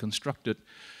identities get constructed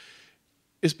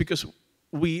is because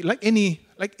we, like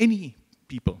any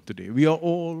people today, we are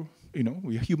all,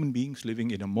 we are human beings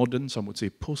living in a modern, some would say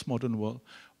postmodern world,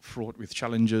 fraught with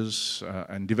challenges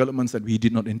and developments that we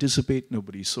did not anticipate.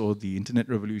 Nobody saw the internet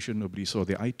revolution, nobody saw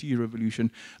the IT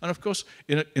revolution. And of course,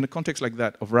 in a context like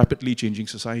that of rapidly changing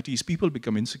societies, people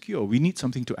become insecure. We need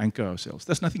something to anchor ourselves.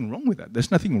 There's nothing wrong with that. There's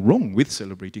nothing wrong with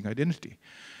celebrating identity.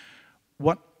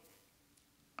 What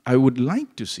I would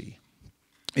like to see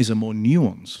is a more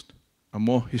nuanced, a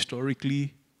more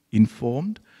historically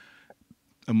informed,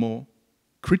 a more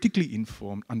critically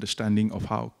informed understanding of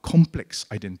how complex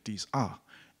identities are,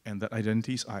 and that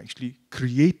identities are actually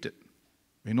created.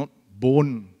 We're not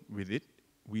born with it,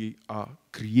 we are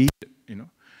created,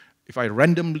 If I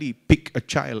randomly pick a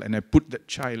child and I put that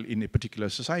child in a particular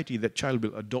society, that child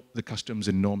will adopt the customs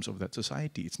and norms of that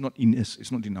society. It's not in us,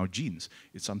 it's not in our genes,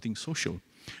 it's something social.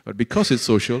 But because it's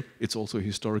social, it's also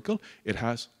historical, it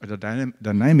has a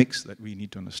dynamics that we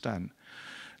need to understand.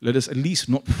 Let us at least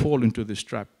not fall into this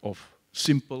trap of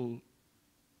simple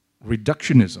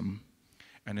reductionism,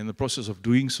 and in the process of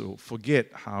doing so, forget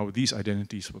how these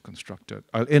identities were constructed.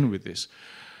 I'll end with this.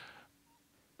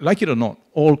 Like it or not,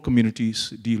 all communities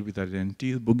deal with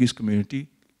identity, the Bugis community,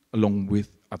 along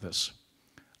with others.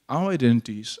 Our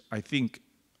identities, I think,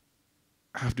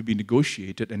 have to be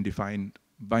negotiated and defined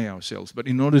by ourselves. But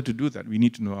in order to do that, we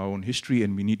need to know our own history,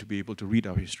 and we need to be able to read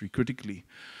our history critically.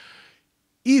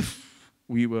 If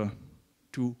we were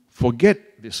to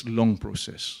forget this long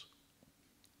process,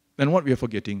 then what we are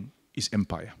forgetting is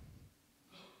empire.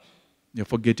 You're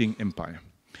forgetting empire.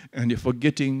 And you're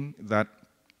forgetting that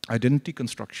identity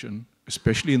construction,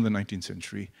 especially in the 19th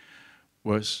century,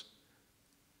 was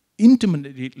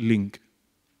intimately linked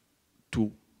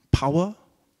to power,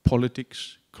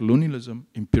 politics, colonialism,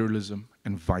 imperialism,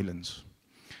 and violence.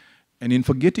 And in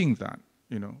forgetting that,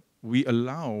 we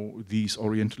allow these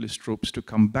Orientalist tropes to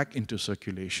come back into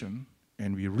circulation,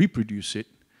 and we reproduce it,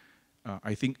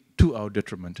 I think, to our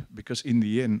detriment, because in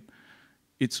the end,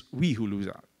 it's we who lose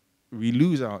out. We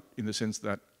lose out in the sense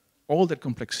that all that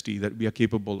complexity that we are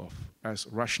capable of as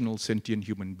rational, sentient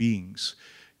human beings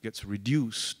gets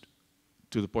reduced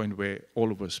to the point where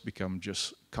all of us become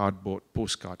just cardboard,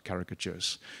 postcard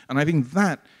caricatures. And I think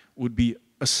that would be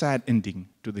a sad ending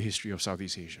to the history of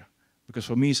Southeast Asia. Because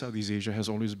for me, Southeast Asia has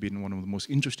always been one of the most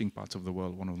interesting parts of the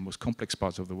world, one of the most complex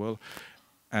parts of the world.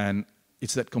 And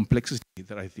it's that complexity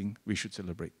that I think we should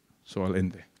celebrate. So I'll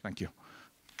end there. Thank you.